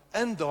 maar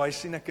in daai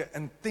sien ek 'n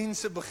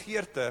intense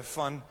begeerte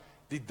van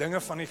die dinge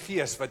van die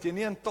gees, wat jy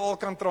nie in taal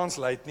kan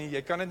translate nie,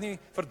 jy kan dit nie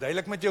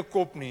verduidelik met jou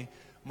kop nie,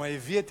 maar jy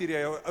weet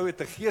hierdie ou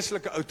het 'n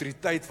geestelike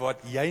autoriteit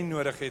wat jy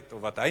nodig het,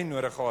 of wat hy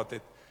nodig gehad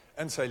het,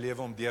 in sy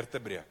lewe om deur te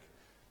breek.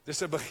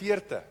 Dis 'n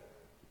begeerte,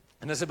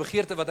 en dis 'n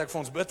begeerte wat ek vir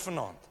ons bid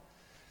vanaand.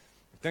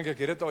 Ek dink ek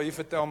het dit al hier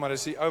vertel, maar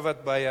dis die ou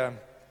wat by,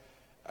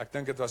 ek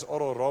dink dit was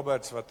Oral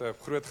Roberts, wat 'n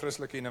groot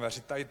Christelike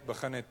universiteit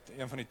begin het,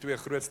 een van die 2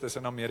 grootstes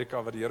in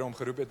Amerika, wat die Here hom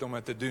geroep het om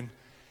dit te doen.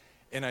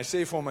 En hy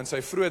sê vir hom in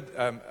sy vroeg,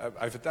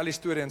 hy vertel die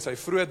storie in sy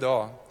vroeg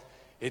dae,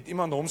 het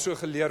iemand hom so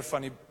geleer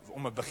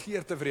om 'n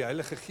begeerte vir die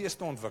Heilige Gees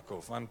te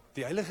ontwikkel, want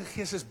die Heilige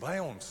Gees is by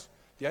ons.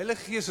 Die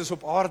Heilige Gees is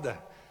op aarde.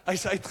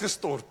 Hy's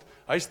uitgestort.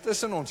 Hy's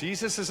tussen ons.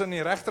 Jesus is aan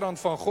die regterhand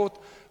van God.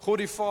 God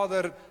die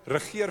Vader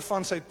regeer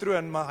van sy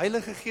troon, maar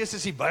Heilige Gees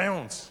is hier by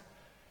ons.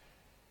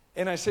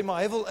 En hy sê,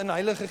 maar hy wil in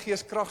Heilige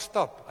Gees krag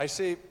stap. Hy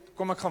sê,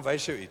 kom ek gaan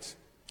wys jou iets.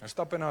 Hy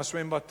stap na 'n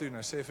swembad toe en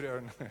hy sê vir die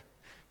ou,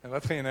 nou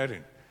wat gaan jy nou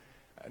doen?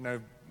 En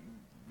nou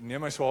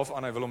neem hy so half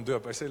aan, hy wil hom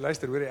doop. Hy sê,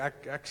 luister, hoor jy,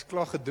 ek's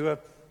klaar gedoop.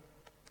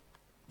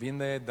 Been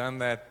there, done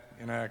that,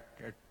 you know,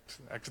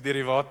 ek's deur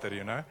die water,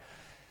 you know.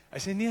 Hy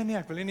sê, nee,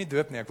 ek wil jy nie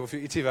doop nie, ek wil vir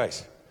jou ietsie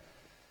wys.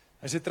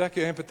 Hy sê, trek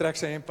jou hemp, trek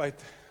sy hemp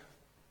uit,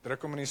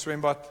 druk hom in die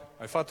swembad,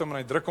 hy vat hom en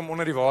hy druk hom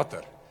onder die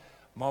water.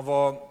 Maar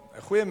waar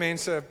goeie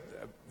mense,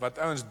 wat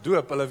ouens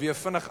doop, hulle weer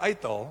vinnig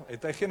uithaal,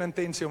 het hy geen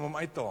intensie om hom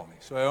uit te haal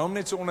nie. So hy hou hom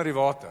net so onder die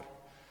water.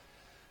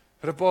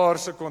 Vir 'n paar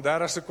sekondes,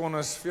 30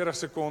 sekondes, 40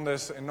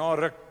 sekondes, en na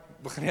ruk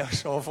begin hy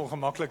so half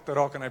ongemaklik te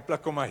raak en hy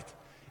pluk hom uit.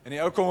 En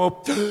die ou kom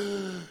op,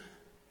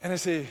 en hy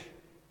sê,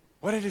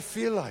 what did it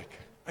feel like?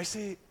 Hy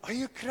sê, are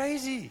you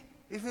crazy?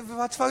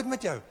 Wat's fout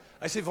met jou?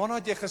 Hy sê, waarna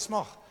het jy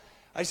gesmag?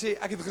 Hy sê,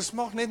 ek het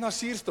gesmag net na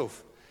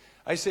suurstof.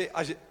 Hy sê,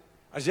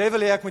 as jy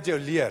wil hê ek moet jou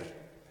leer,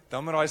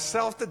 dan met daai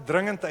selfde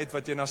dringendheid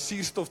wat jy na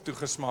suurstof toe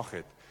gesmag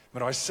het,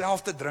 met daai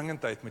selfde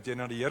dringendheid moet jy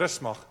na die Here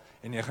smag,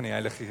 en jy gaan die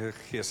Heilige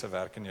Gees se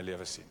werk in jou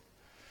lewe sien.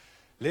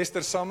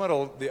 Lester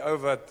Summerall, die ou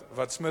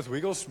wat Smith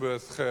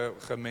Wigglesworth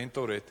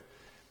gementor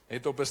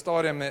het op 'n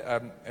stadium,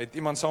 het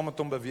iemand saam met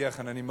hom beweeg,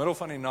 en in die middel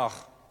van die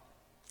nag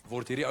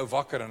word hierdie ou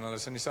wakker, en hulle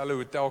is in dieselfde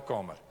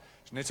hotelkamer.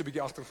 So net so 'n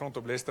bietjie agtergrond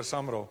op Lester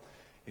Summerall,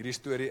 hierdie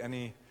storie in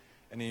die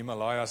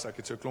Himalajas, ek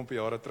het so 'n klompie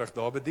jare terug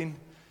daar bedien,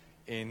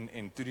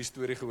 en toe die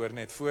storie gehoor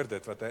net voor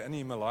dit, wat hy in die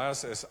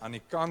Himalajas is, aan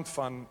die kant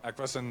van, ek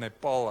was in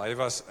Nepal, hy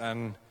was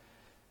in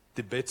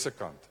Tibet se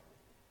kant.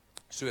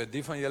 So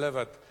die van julle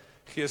wat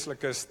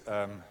geestelike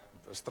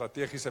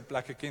strategiese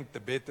plekke ken,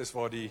 Tibet is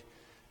waar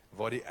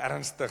die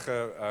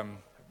ernstige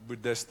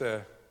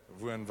boeddhiste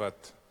woon,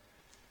 wat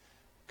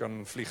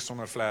kan vlieg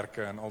sonder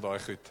vlerke en al daai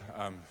goed,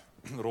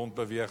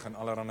 rondbeweeg en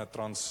allerlei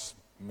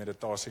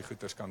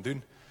meditasie-goeders kan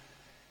doen.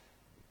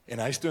 En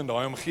hy is toe in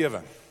daai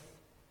omgewing.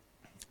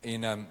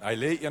 En hy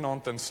lê een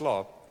hand in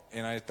slaap,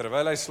 en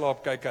terwyl hy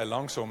slaap, kyk hy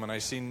langs hom, en hy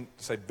sien,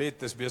 sy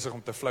bed is besig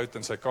om te flout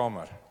in sy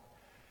kamer.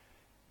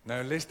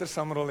 Nou, Lester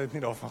Summerall het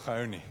nie daarvan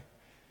gehou nie.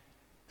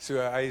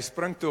 So hy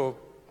spring toe op,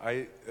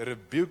 hy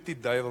rebuke die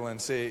duiwel en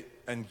sê,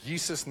 in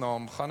Jesus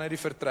naam, gaan hy die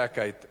vertrek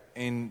uit,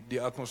 en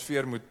die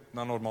atmosfeer moet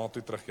na normaal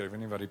toe terugkeer. Ek weet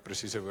nie wat die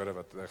presiese woorde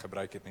wat hy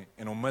gebruik het nie.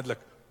 En onmiddellik,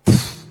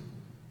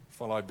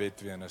 val hy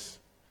bed weer en is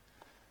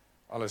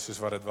alles soos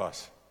wat dit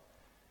was.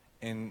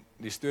 En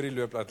die storie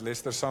loop dat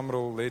Lester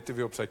Summerall lê toe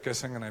weer op sy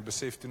kussing, en hy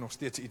besef toe nog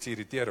steeds iets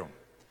irriteer hom.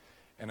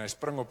 En hy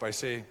spring op, hy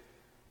sê,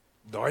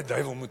 daai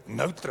duiwel moet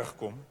nou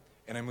terugkom,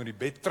 en hy moet die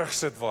bed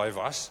terugsit waar hy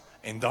was,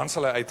 en dan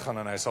sal hy uitgaan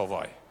en hy sal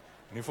waai.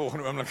 En die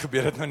volgende oomblik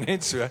gebeur dit nou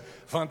net so,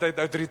 want hy het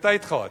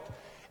autoriteit gehad.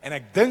 En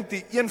ek dink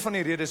een van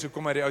die redes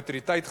hoekom hy die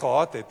autoriteit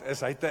gehad het, is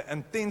hy het 'n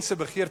intense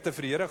begeerte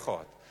vir die Here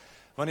gehad.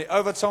 Want die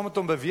ou wat saam met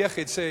hom beweeg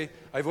het, sê,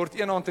 hy word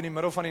een aand in die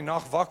middel van die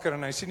nag wakker,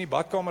 en hy sien die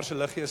badkamer se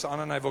liggie is aan,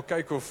 en hy wil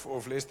kyk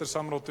of Lester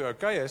Summerall toe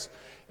okay is,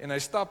 en hy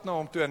stap na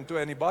hom toe, en toe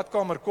hy in die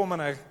badkamer kom,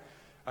 en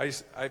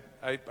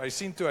hy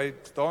sien toe, hy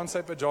staan in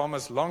sy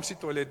pyjamas langs die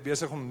toilet,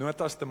 besig om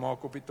notas te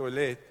maak op die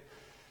toilet,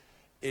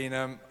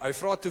 en hy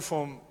vra toe vir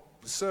hom,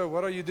 sir,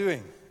 what are you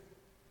doing?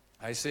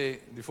 Hy sê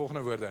die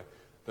volgende woorde,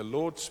 the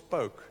Lord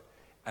spoke,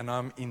 and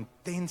I'm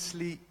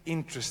intensely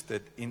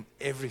interested in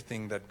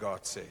everything that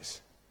God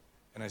says.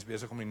 En hy is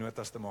besig om die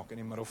notas te maak in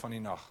die middel van die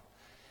nag.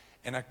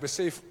 En ek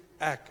besef,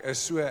 ek is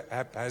so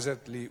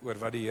haphazardly oor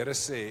wat die Here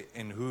sê,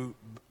 en hoe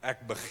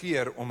ek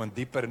begeer om in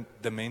dieper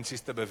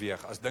dimensies te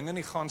beweeg. As dinge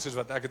nie gaan soos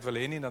wat ek het wil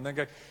hê nie, dan dink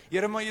ek,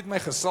 Here, maar U het my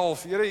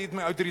gesalf, Here, U het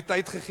my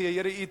autoriteit gegee,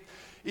 Here, U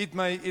het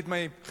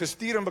my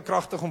gestuur en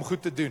bekragtig om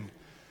goed te doen.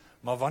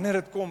 Maar wanneer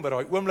dit kom by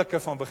daai oomblikke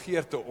van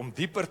begeerte om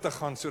dieper te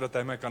gaan sodat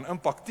hy my kan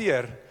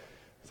impakteer,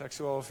 is ek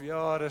so half,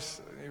 ja,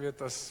 dis, jy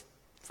weet, as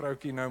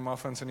vroukie nou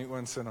muffins in die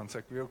oond sin, dan sê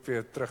ek ook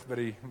weer terug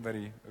by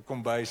die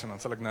kombuis, en dan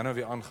sal ek nou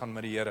weer aangaan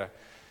met die Here.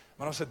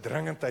 Maar ons 'n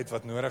dringendheid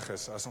wat nodig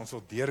is, as ons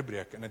wil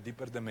deurbreek in 'n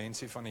dieper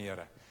dimensie van die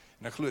Here.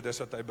 En ek glo dis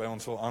wat hy by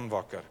ons wil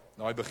aanwakker,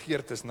 daai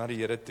begeertes na die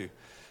Here toe.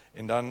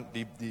 En dan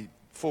die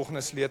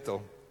volgende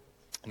sleutel,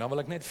 en dan wil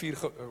ek net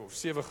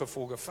 7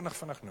 gevolge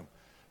vinnig noem,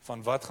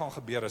 van wat gaan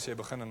gebeur as jy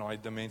begin in daai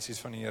dimensies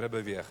van die Here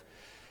beweeg.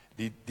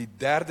 Die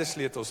derde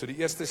sleutel, so die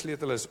eerste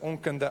sleutel is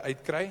onkunde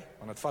uitkry,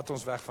 want dit vat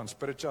ons weg van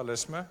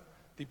spiritualisme,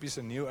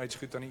 tipiese New Age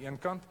goed aan die een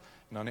kant,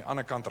 en aan die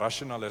ander kant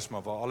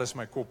rationalisme, waar alles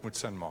my kop moet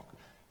sin maak.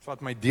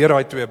 Vat my deur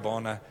daai twee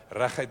bane,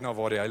 reguit na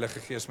waar die Heilige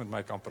Gees met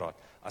my kan praat,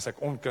 as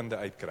ek onkunde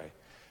uitkry.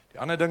 Die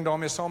ander ding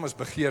daarmee saam is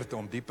begeerte,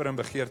 om dieper in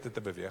begeerte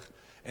te beweeg.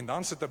 En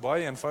dan sit 'n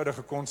baie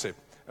eenvoudige konsep,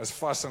 is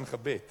vas in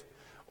gebed.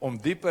 Om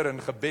dieper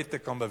in gebed te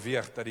kan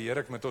beweeg, dat die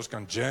Here met ons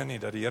kan journey,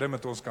 dat die Here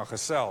met ons kan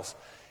gesels,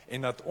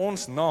 en dat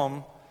ons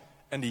naam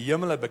in die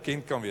hemele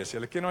bekend kan wees.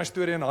 Julle ken daai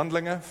storie in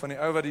Handelinge, van die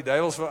ou wat die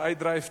duiwels wil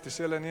uitdryf, toe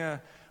sê hulle, nee,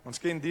 ons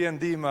ken die en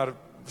die, maar,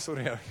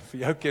 sorry, vir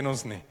jou ken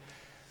ons nie.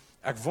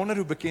 Ek wonder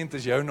hoe bekend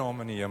is jou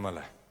naam in die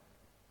hemele,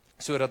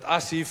 so dat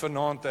as hier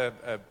vanaand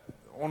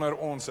onder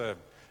ons 'n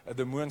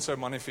demoon sou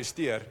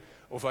manifesteer,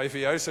 of hy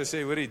vir jou sou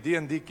sê, hoorie, die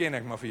en die ken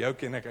ek, maar vir jou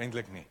ken ek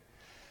eintlik nie.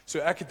 So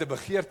ek het 'n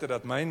begeerte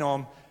dat my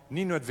naam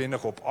nie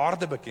noodwendig op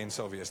aarde bekend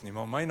sal wees nie,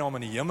 maar my naam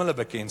in die hemele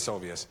bekend sal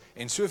wees,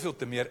 en soveel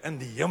te meer in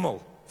die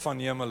hemel van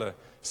hemele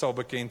sal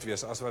bekend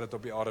wees, as wat dit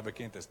op die aarde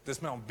bekend is.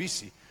 Dis my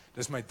ambisie,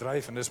 dis my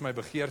dryf, en dis my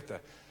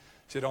begeerte.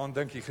 As jy daaraan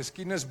dink, die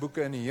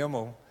geskiedenisboeke in die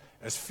hemel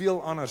is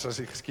veel anders as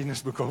die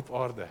geskiedenisboeke op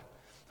aarde.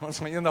 Ons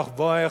gaan eendag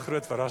baie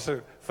groot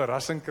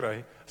verrassing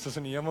kry, as ons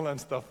in die hemel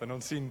instap, en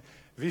ons sien,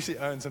 wie is die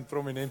ouens in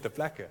prominente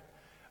plekke?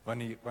 Want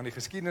die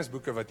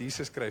geskiedenisboeke wat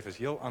Jesus skryf is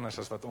heel anders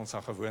as wat ons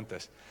aan gewoond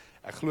is.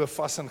 Ek glo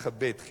vas in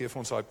gebed gee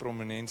ons daai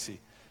prominensie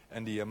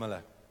in die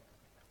hemele.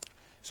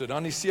 So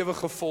dan die 7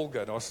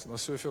 gevolge, daar's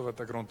soveel wat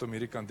ek rondom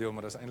hierdie kan deel,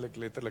 maar dit is eintlik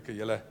letterlik 'n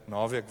hele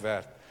naweek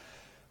werd.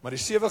 Maar die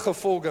 7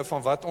 gevolge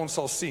van wat ons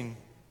sal sien,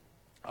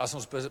 as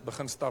ons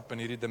begin stap in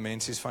hierdie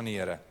dimensies van die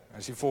Here,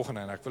 is die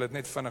volgende, en ek wil dit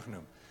net vinnig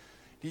noem.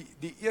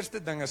 Die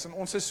eerste ding is, en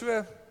ons is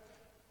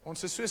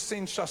so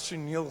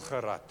sensasioneel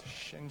gerad,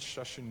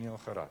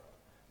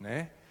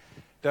 né?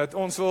 Dat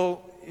ons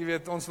wil, jy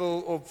weet, ons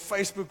wil op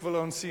Facebook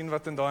wil ons sien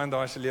wat in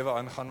daai se lewe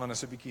aangaan, want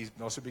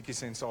daar's 'n bietjie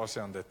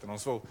sensasie aan dit, en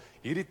ons wil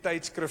hierdie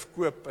tydskrif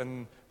koop,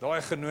 en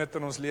daai genoot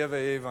in ons lewe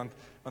hê, want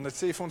dit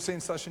sê vir ons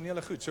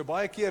sensasionele goed. So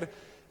baie keer,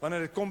 wanneer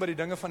dit kom by die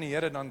dinge van die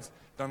Here,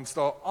 dan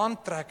staan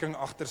aantrekking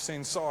agter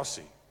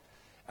sensasie.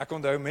 Ek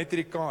onthou met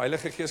hierdie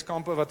Heilige Gees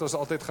kampe wat ons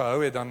altyd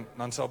gehou het,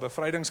 dan sal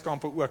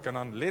bevrydingskampe ook, en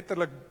dan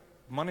letterlik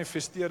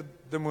manifesteer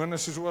demone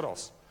soos oral.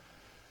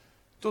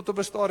 Tot op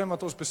 'n stadium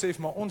wat ons besef,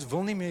 maar ons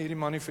wil nie meer hierdie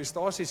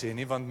manifestasies hê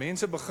nie, want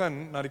mense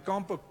begin na die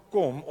kampe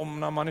kom om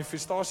na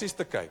manifestasies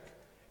te kyk,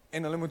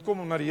 en hulle moet kom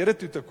om na die Here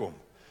toe te kom.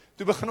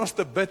 Toe begin ons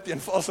te bid teen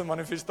valse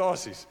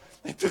manifestasies,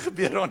 en toe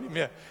gebeur daar nie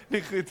meer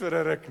nie goed vir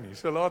 'n ruk nie.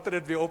 So later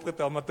het weer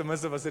opgetel, maar ten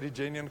minste was dit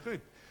die genuine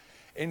goed.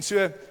 En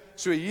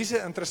so hier's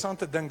 'n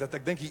interessante ding, dat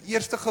ek dink die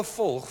eerste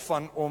gevolg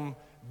van om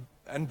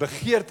in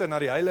begeerte na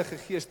die Heilige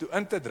Gees toe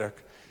in te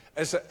druk,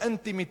 is 'n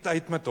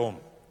intimiteit met hom,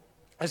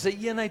 is 'n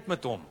eenheid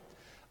met hom.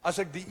 As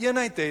ek die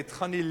eenheid het,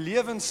 gaan die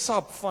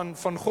lewenssap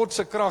van God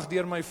se krag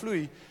deur my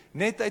vloei,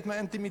 net uit my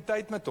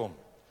intimiteit met hom.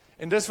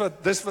 En dis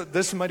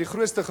vir my die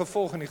grootste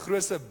gevolg en die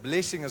grootste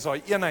blessing, is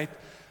daai eenheid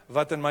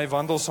wat in my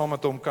wandel saam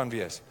met hom kan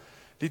wees.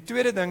 Die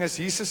tweede ding is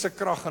Jesus se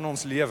krag in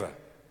ons lewe.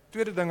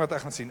 Tweede ding wat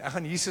ek gaan sien, ek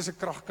gaan Jesus se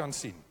krag kan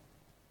sien.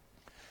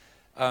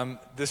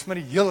 Dis maar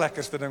die heel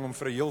lekkerste ding om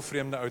vir 'n heel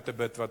vreemde ou te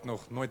bid, wat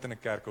nog nooit in 'n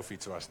kerk of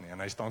iets was nie, en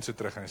hy staan so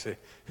terug en hy sê,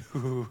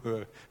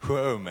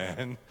 wow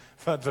man,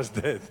 wat was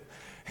dit?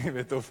 Jy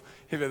weet,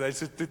 hy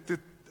sê,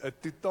 'n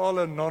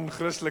totale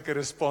non-Christelike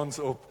respons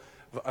op,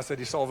 as hy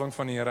die salwing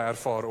van die Here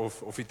ervaar,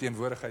 of die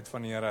teenwoordigheid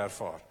van die Here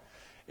ervaar.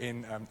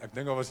 En ek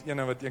dink daar was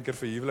een wat een keer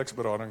vir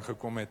huweliksberading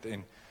gekom het,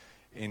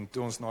 en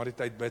toe ons na die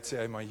tyd bid, sê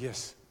hy, maar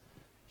yes,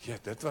 ja,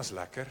 dit was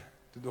lekker.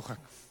 Toe dog ek,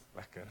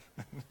 lekker.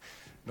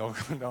 Nou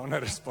 'n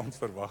respons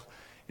verwag.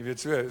 Jy weet,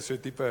 so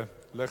tipe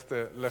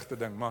ligte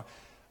ding.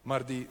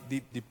 Maar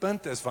die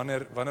punt is,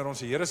 wanneer ons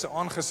die Here se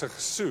aangesig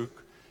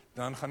soek,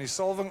 dan gaan die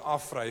salwing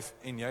afvryf,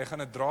 en jy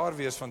gaan 'n draer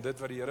wees van dit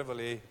wat die Here wil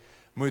hê,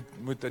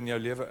 moet in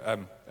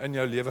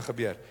jou lewe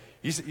gebeur.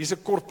 Hier's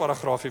 'n kort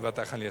paragraafie wat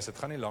ek gaan lees. Dit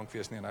gaan nie lank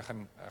wees nie, en ek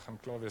gaan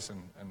klaar wees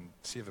in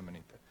 7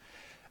 minute.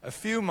 A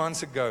few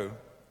months ago,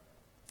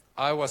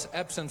 I was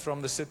absent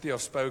from the city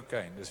of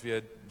Spokane. Dis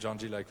weer John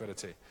G. Lake wat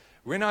dit sê.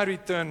 When I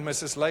returned,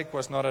 Mrs. Lake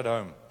was not at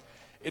home.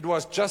 It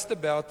was just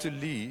about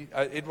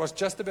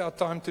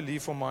time to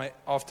leave for my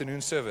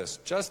afternoon service.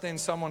 Just then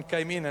someone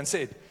came in and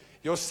said,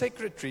 "Your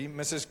secretary,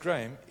 Mrs.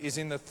 Graham, is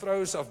in the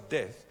throes of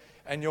death,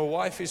 and your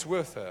wife is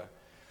with her."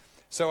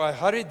 So I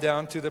hurried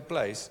down to the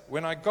place.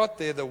 When I got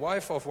there, the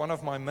wife of one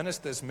of my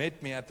ministers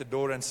met me at the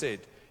door and said,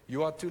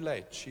 "You are too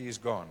late, she is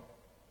gone."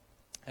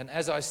 And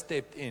as I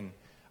stepped in,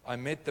 I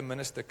met the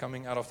minister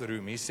coming out of the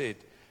room. He said,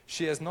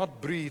 "She has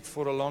not breathed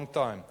for a long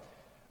time."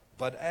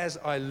 But as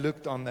I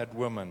looked on that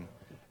woman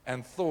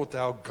and thought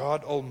how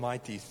God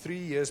Almighty 3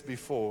 years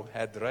before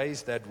had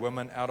raised that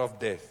woman out of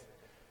death,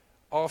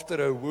 after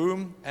her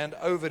womb and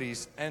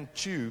ovaries and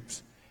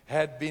tubes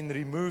had been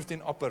removed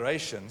in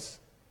operations,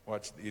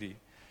 watch hierdie,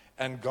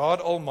 and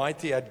God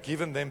Almighty had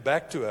given them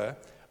back to her,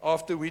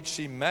 after which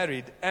she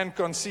married and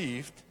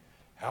conceived,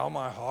 how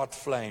my heart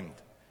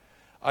flamed.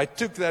 I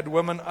took that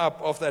woman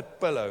up off that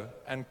pillow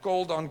and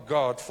called on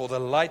God for the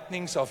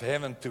lightnings of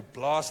heaven to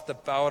blast the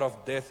power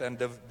of death and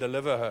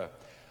deliver her.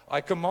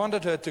 I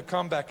commanded her to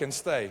come back and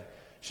stay.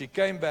 She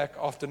came back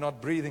after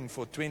not breathing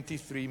for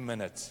 23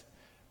 minutes.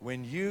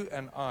 When you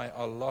and I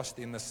are lost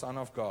in the Son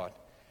of God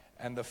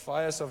and the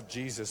fires of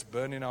Jesus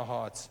burn in our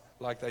hearts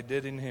like they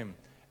did in Him,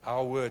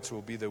 our words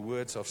will be the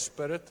words of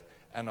spirit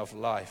and of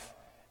life,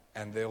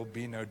 and there will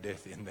be no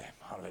death in them.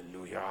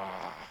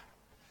 Hallelujah.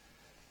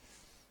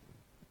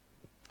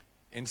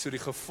 En so die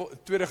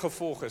tweede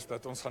gevolg is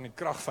dat ons gaan die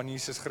krag van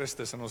Jesus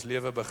Christus in ons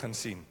lewe begin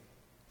sien.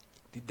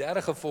 Die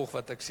derde gevolg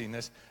wat ek sien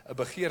is 'n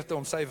begeerte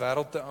om sy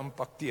wêreld te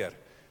impakteer.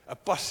 'n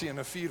Passie en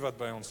 'n vuur wat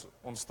by ons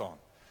ontstaan.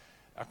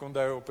 Ek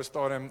onthou op 'n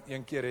stadium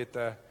een keer het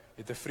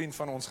 'n vriend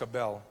van ons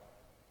gebel.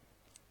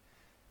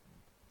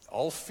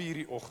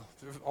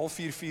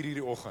 3:30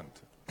 die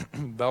oggend.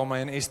 Bel my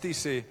en Estie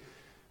sê,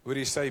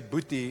 hoorie sy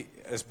boetie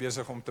is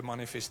besig om te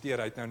manifesteer.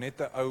 Hy het nou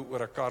net 'n ou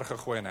oor 'n kar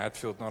gegooi in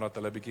Hatfield nadat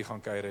hulle bietjie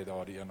gaan kuier het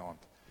daar die een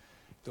aand.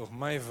 Tog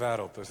my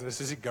wêreld, dis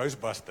is die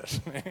Ghostbusters.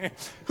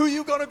 Who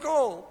you gonna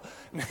call?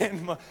 Nee,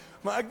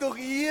 maar ek dog,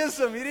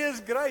 Jesus, hierdie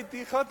is great,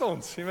 hier gaan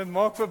ons. Jy moet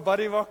maak vir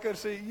Buddy wakker,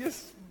 sê,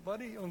 yes,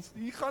 Buddy,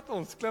 hier gaan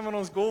ons. Klim in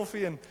ons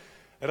golfie en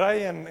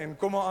ry en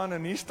kom maar aan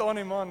en hier staan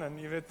die man en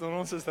jy weet,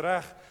 ons is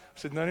reg.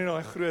 Ons het nou nie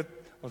daai groot,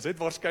 ons het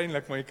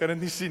waarskynlik, maar jy kan dit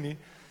nie sien nie.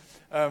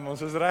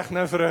 Ons is reg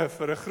nou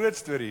vir 'n groot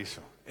storie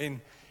hierso.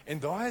 En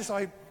daai is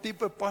daai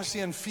tipe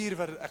passie en vuur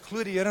wat ek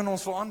glo die Here in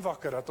ons wil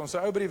aanwakker, dat ons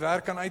 'n ou by die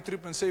werk kan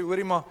uitroep en sê,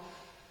 hoorie maar,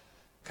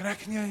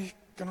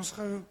 kan ons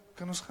gou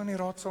in die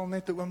raadsaal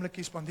net 'n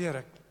oombliekie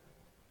spandeer?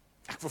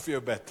 Ek wil vir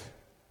jou bid.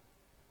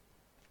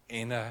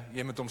 En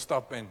jy moet hom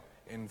stap en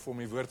vir hom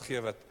die woord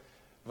gee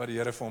wat die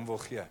Here vir hom wil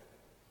gee.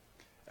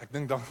 Ek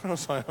dink dan gaan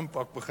ons daai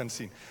impak begin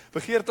sien.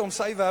 Begeerte om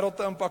sy wêreld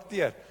te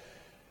impakteer.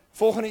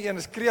 Volgende een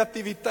is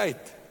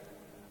kreatiwiteit,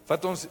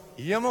 wat ons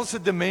hemelse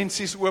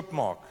dimensies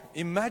oopmaak.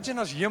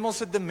 Imagine as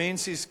hemelse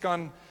dimensies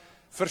kan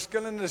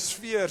verskillende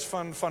sfeers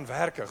van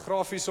werke,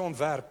 grafiese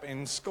ontwerp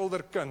en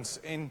skilderkuns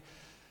en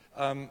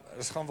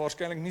is gaan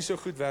waarskynlik nie so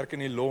goed werk in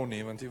die law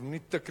nie, want jy moet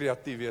nie te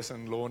kreatief wees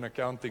in law en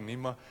accounting nie,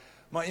 maar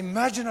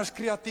imagine as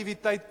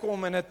kreatiwiteit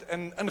kom en dit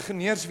in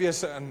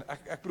ingenieurswese in.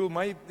 Ek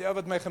bedoel,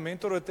 wat my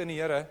gementor het in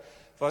die Here,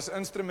 was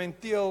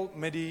instrumenteel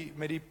met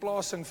die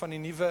plasing van die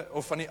nuwe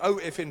of van die ou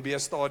FNB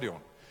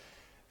stadion.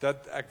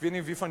 Dat ek weet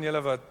nie wie van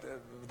julle wat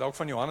dalk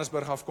van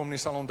Johannesburg afkom nie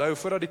sal onthou,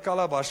 voordat die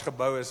Calabash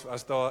gebou is,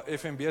 was daar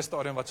FNB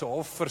stadion wat so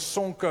half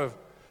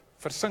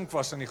versink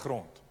was in die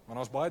grond. Want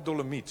ons baie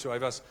dolomiet, so hy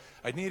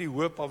het nie hierdie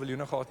hoë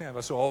paviljoene gehad nie, hy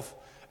was so half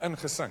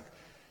ingesink.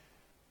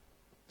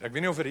 Ek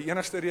weet nie of dit die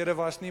enigste rede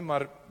was nie,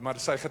 maar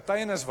sy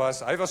getuienis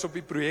was, hy was op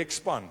die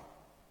projekspan,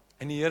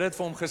 en die Here het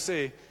vir hom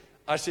gesê,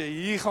 as jy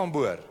hier gaan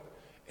boor,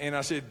 en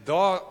as jy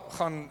daar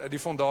gaan die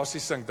fondasie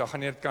sink, dan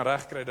gaan jy dit kan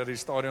regkry dat die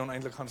stadion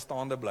eintlik gaan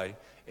staande bly,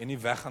 en nie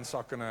weg gaan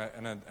sak in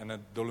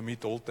 'n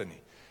dolomiet holte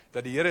nie.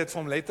 Dat die Here het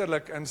vir hom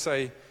letterlik in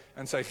sy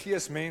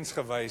gees mens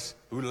gewys,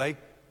 hoe lyk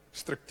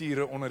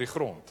strukture onder die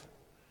grond.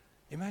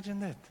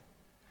 Imagine dit.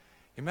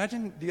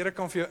 Imagine die Here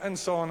kan vir jou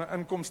insaam 'n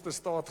inkomste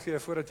staat gee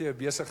voordat jy 'n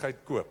besigheid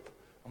koop,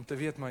 om te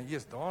weet, maar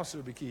daar so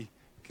 'n bietjie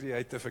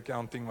creative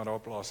accounting wat daar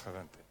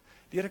plaasgevind het.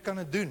 Die Here kan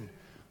dit doen.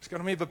 Ons kan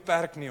hom nie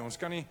beperk nie, ons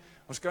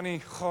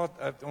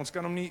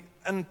kan hom nie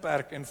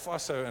inperk en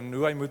vashou in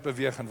hoe hy moet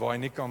beweeg en waar hy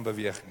nie kan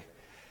beweeg nie.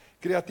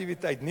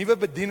 Kreatiwiteit, nuwe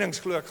bedienings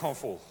glo ek gaan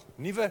volg.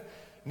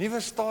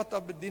 Nuwe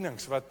start-up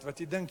bedienings wat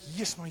jy dink,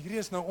 maar hierdie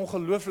is nou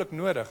ongelooflik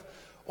nodig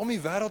om die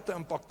wêreld te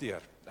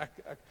impakteer.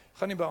 Ek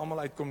gaan nie by almal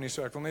uitkom nie,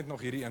 so ek wil net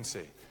nog hierdie een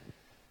sê.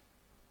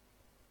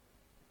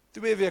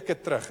 2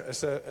 weke terug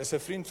is 'n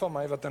vriend van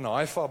my wat in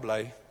Haifa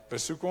bly,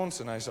 besoek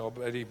ons en hy's al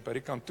by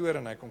die kantoor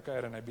en hy kom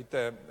kuier en hy bied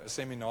 'n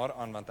seminar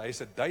aan, want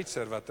hy's 'n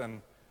Duitser wat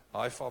in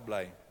Haifa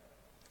bly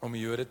om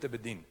die Jode te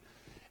bedien.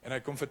 En hy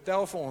kom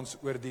vertel vir ons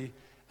oor die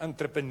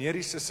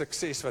entrepreneuriese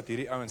sukses wat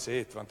hierdie ouens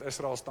het, want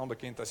Israel staan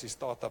bekend as die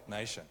startup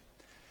nation.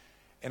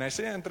 En hy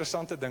sê 'n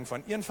interessante ding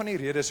van een van die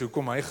redes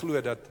hoekom hy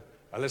glo dat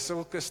hulle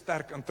sulke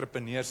sterk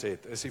entrepreneurs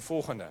het, is die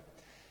volgende,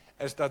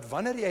 is dat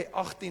wanneer jy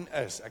 18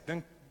 is, ek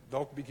dink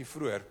dalk bietjie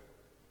vroeër,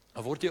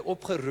 dan word jy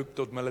opgeroep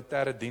tot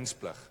militêre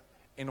diensplig.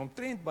 En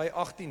omtrent by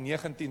 18,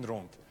 19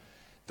 rond,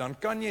 dan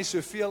kan jy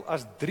soveel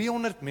as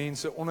 300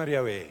 mense onder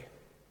jou hê.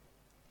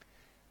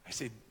 Hy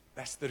sê,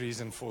 that's the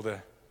reason for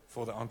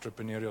the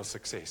entrepreneurial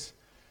success.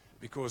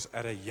 Because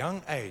at a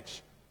young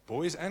age,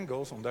 boys and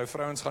girls, onthou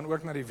vrouens gaan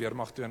ook na die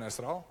weermag toe in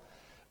Israel,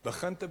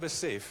 begin te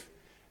besef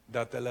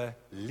dat hulle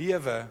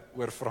lewe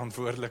oor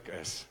verantwoordelik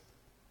is.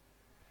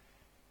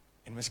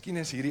 En miskien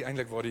is hierdie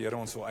eintlik waar die Here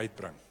ons wil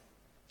uitbring.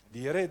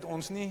 Die Here het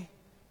ons nie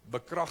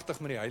bekragtig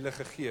met die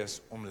Heilige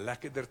Gees om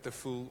lekkerder te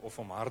voel of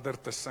om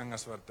harder te sing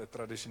as wat 'n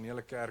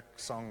tradisionele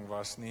kerksang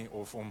was nie,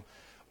 of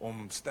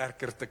om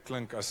sterker te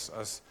klink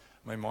as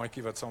my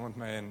maatjie wat saam met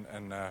my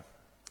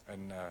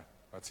in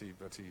wat sy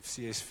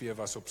CSV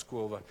was op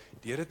skool.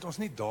 Die Here het ons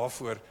nie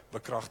daarvoor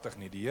bekragtig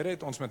nie. Die Here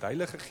het ons met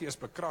Heilige Gees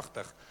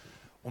bekragtig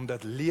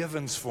omdat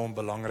lewens vir hom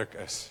belangrik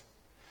is.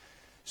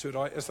 So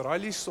daai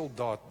Israeliese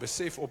soldaat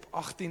besef op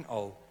 18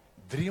 al,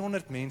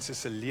 300 mense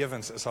se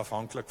lewens is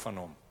afhanklik van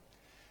hom.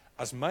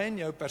 As my en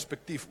jou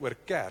perspektief oor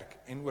kerk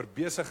en oor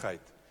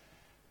besigheid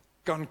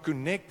kan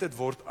connected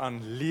word aan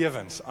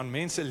lewens, aan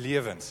mense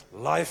lewens,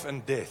 life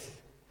and death,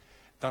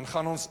 dan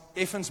gaan ons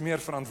effens meer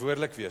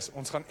verantwoordelik wees.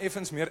 Ons gaan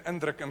effens meer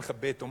indruk in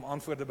gebed om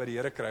antwoorde by die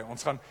Here kry.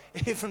 Ons gaan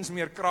effens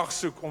meer krag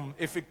soek om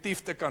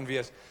effektief te kan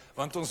wees,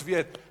 want ons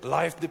weet,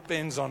 life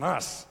depends on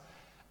us.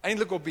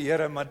 Eintlik op die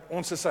Here, maar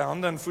ons is sy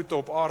hande en voete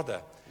op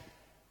aarde.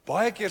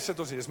 Baie keer sit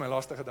ons hier, dis my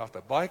laaste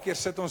gedagte, baie keer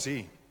sit ons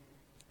hier,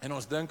 en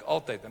ons dink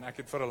altyd, en ek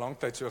het vir 'n lang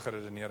tyd so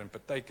geredeneer, en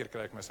partykeer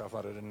kry ek myself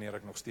aan redeneer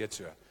ek nog steeds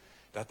so,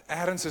 dat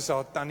ergens is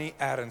daar 'n tannie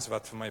ergens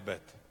wat vir my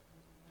bid.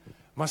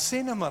 Maar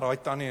sê nou maar,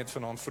 daai tannie het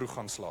vanaand vroeg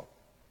gaan slaap,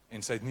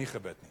 en sy het nie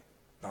gebid nie,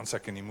 dan is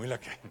ek in die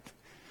moeilikheid.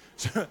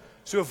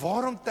 So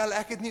waarom tel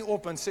ek dit nie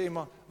op en sê,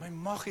 maar my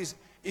mag is,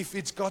 if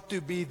it's got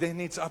to be, then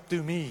it's up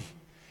to me.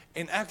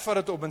 En ek vat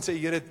dit op en sê,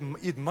 Here,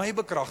 het my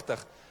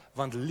bekragtig,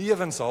 want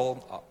lewens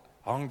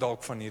hang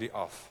dalk van hierdie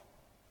af.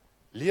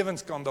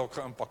 Lewens kan dalk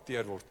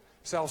geïmpakteer word,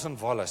 selfs in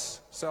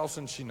Wallis, selfs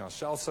in China,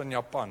 selfs in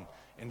Japan,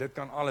 en dit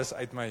kan alles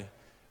uit my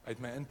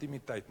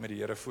intimiteit met die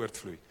Here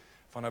voortvloei,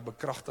 van 'n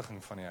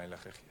bekragtiging van die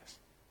Heilige Gees.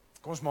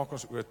 Kom ons maak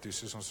ons oë toe,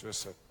 soos ons so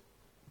sit.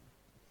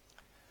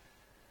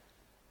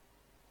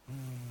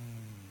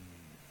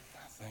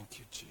 Thank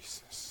you,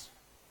 Jesus.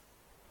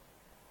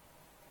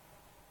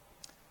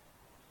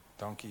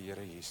 Dankie,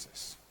 Here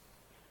Jesus.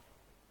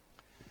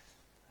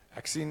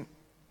 Ek sien,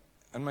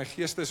 in my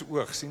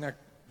geestesoog, sien ek,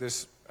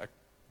 dis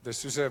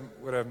soos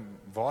oor 'n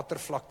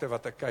watervlakte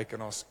wat ek kyk,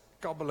 en ons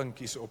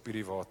kabbelinkies op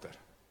hierdie water.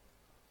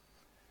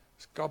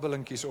 Dis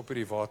kabbelinkies op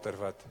hierdie water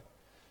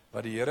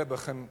wat die Here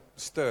begin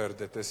stuur.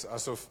 Dit is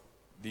asof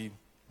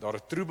daar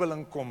 'n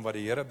troebeling kom wat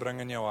die Here bring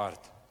in jou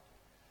hart.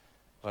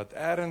 Wat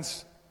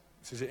ergens,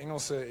 soos die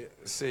Engelse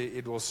sê,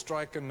 it will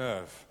strike a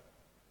nerve.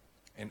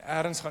 En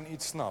ergens gaan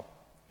iets snap,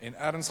 en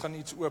ergens gaan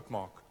iets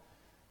oopmaak,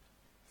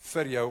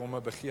 vir jou om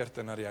 'n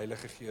begeerte na die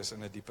Heilige Gees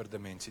in 'n dieper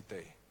dimensie te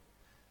hê.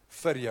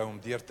 Vir jou om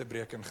deur te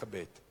breek in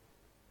gebed.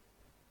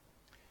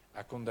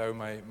 Ek onthou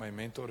my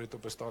mentor het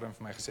op 'n stadium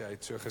vir my gesê, hy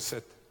het so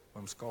gesit,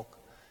 oom Skalk,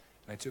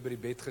 en hy het so by die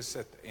bed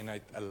gesit, en hy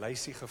het 'n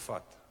lysie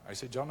gevat. Hy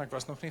sê, John, ek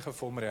was nog nie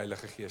gevul met die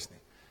Heilige Gees nie.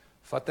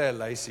 Vat hy 'n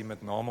lysie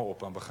met name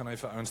op, en begin hy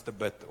vir ouens te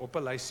bid, op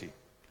 'n lysie.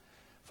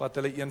 Vat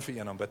hulle een vir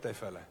een, dan bid hy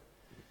vir hulle.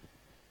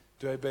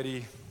 Toe hy by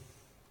die,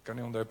 kan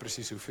nie onthou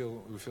presies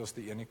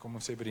hoeveelste een nie, kom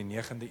ons sê by die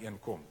 9de een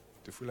kom,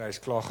 toe voel hy is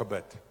klaar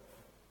gebid.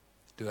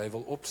 Toe hy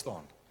wil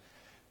opstaan,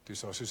 toe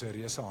is daar soos 'n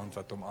reuse hand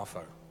wat hom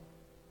afhou.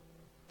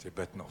 Sy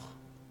bid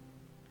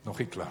nog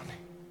nie klaar nie.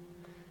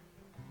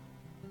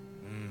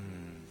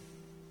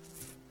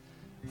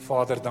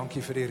 Vader,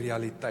 dankie vir die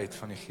realiteit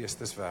van die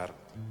geesteswêreld.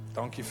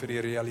 Dankie vir die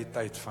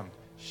realiteit van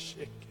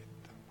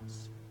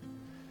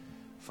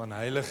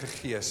Heilige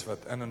Gees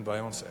wat in en by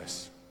ons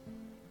is.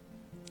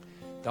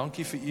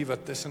 Dankie vir U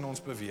wat tussen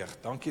ons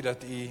beweeg. Dankie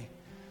dat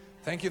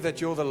thank you that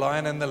you're the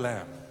lion and the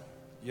lamb.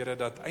 Here,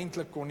 dat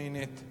eintlik kon U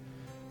net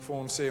vir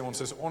ons sê,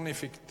 ons is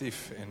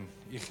oneffektief en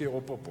U gee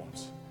op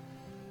ons.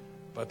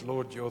 But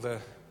Lord, you're the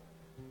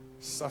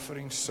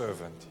suffering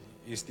servant.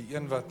 U is die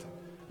een wat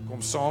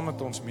kom saam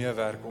met ons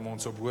meewerk om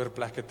ons op hoër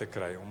plekke te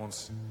kry, om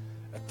ons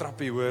 'n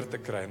trappie hoër te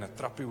kry en 'n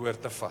trappie hoër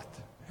te vat.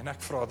 En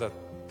ek vra dat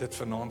dit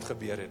vanaand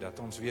gebeur het, dat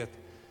ons weet,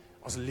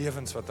 as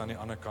lewens wat aan die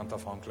ander kant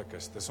afhanklik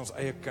is, dis ons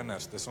eie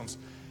kinders, dis ons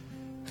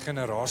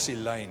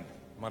generasielyn,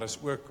 maar dis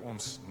ook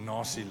ons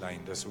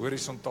nasielyn, dis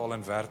horisontaal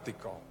en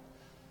vertikaal.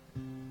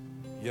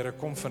 Here,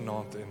 kom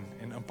vanaand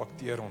en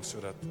impakteer ons,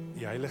 sodat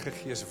die Heilige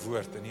Gees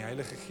woord en die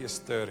Heilige Gees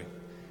stirring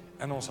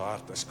in ons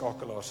hart 'n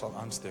skakelaar sal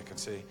aansteek en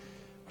sê,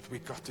 but we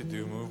got to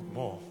do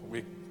more,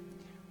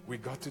 we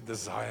got to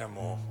desire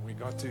more, we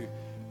got to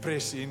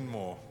press in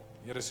more.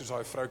 Here, soos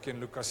daai vroukie in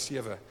Lukas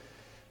 7,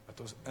 dat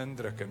ons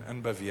indruk en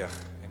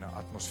inbeweeg en 'n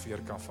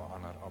atmosfeer kan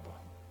verander, Abba.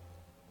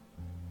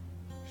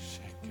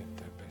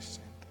 Shekete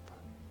besente.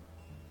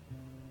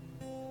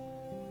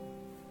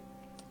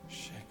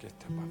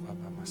 Shekete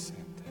baba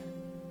masente.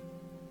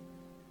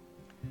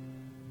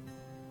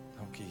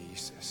 Dankie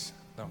Jesus,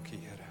 dankie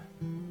Here.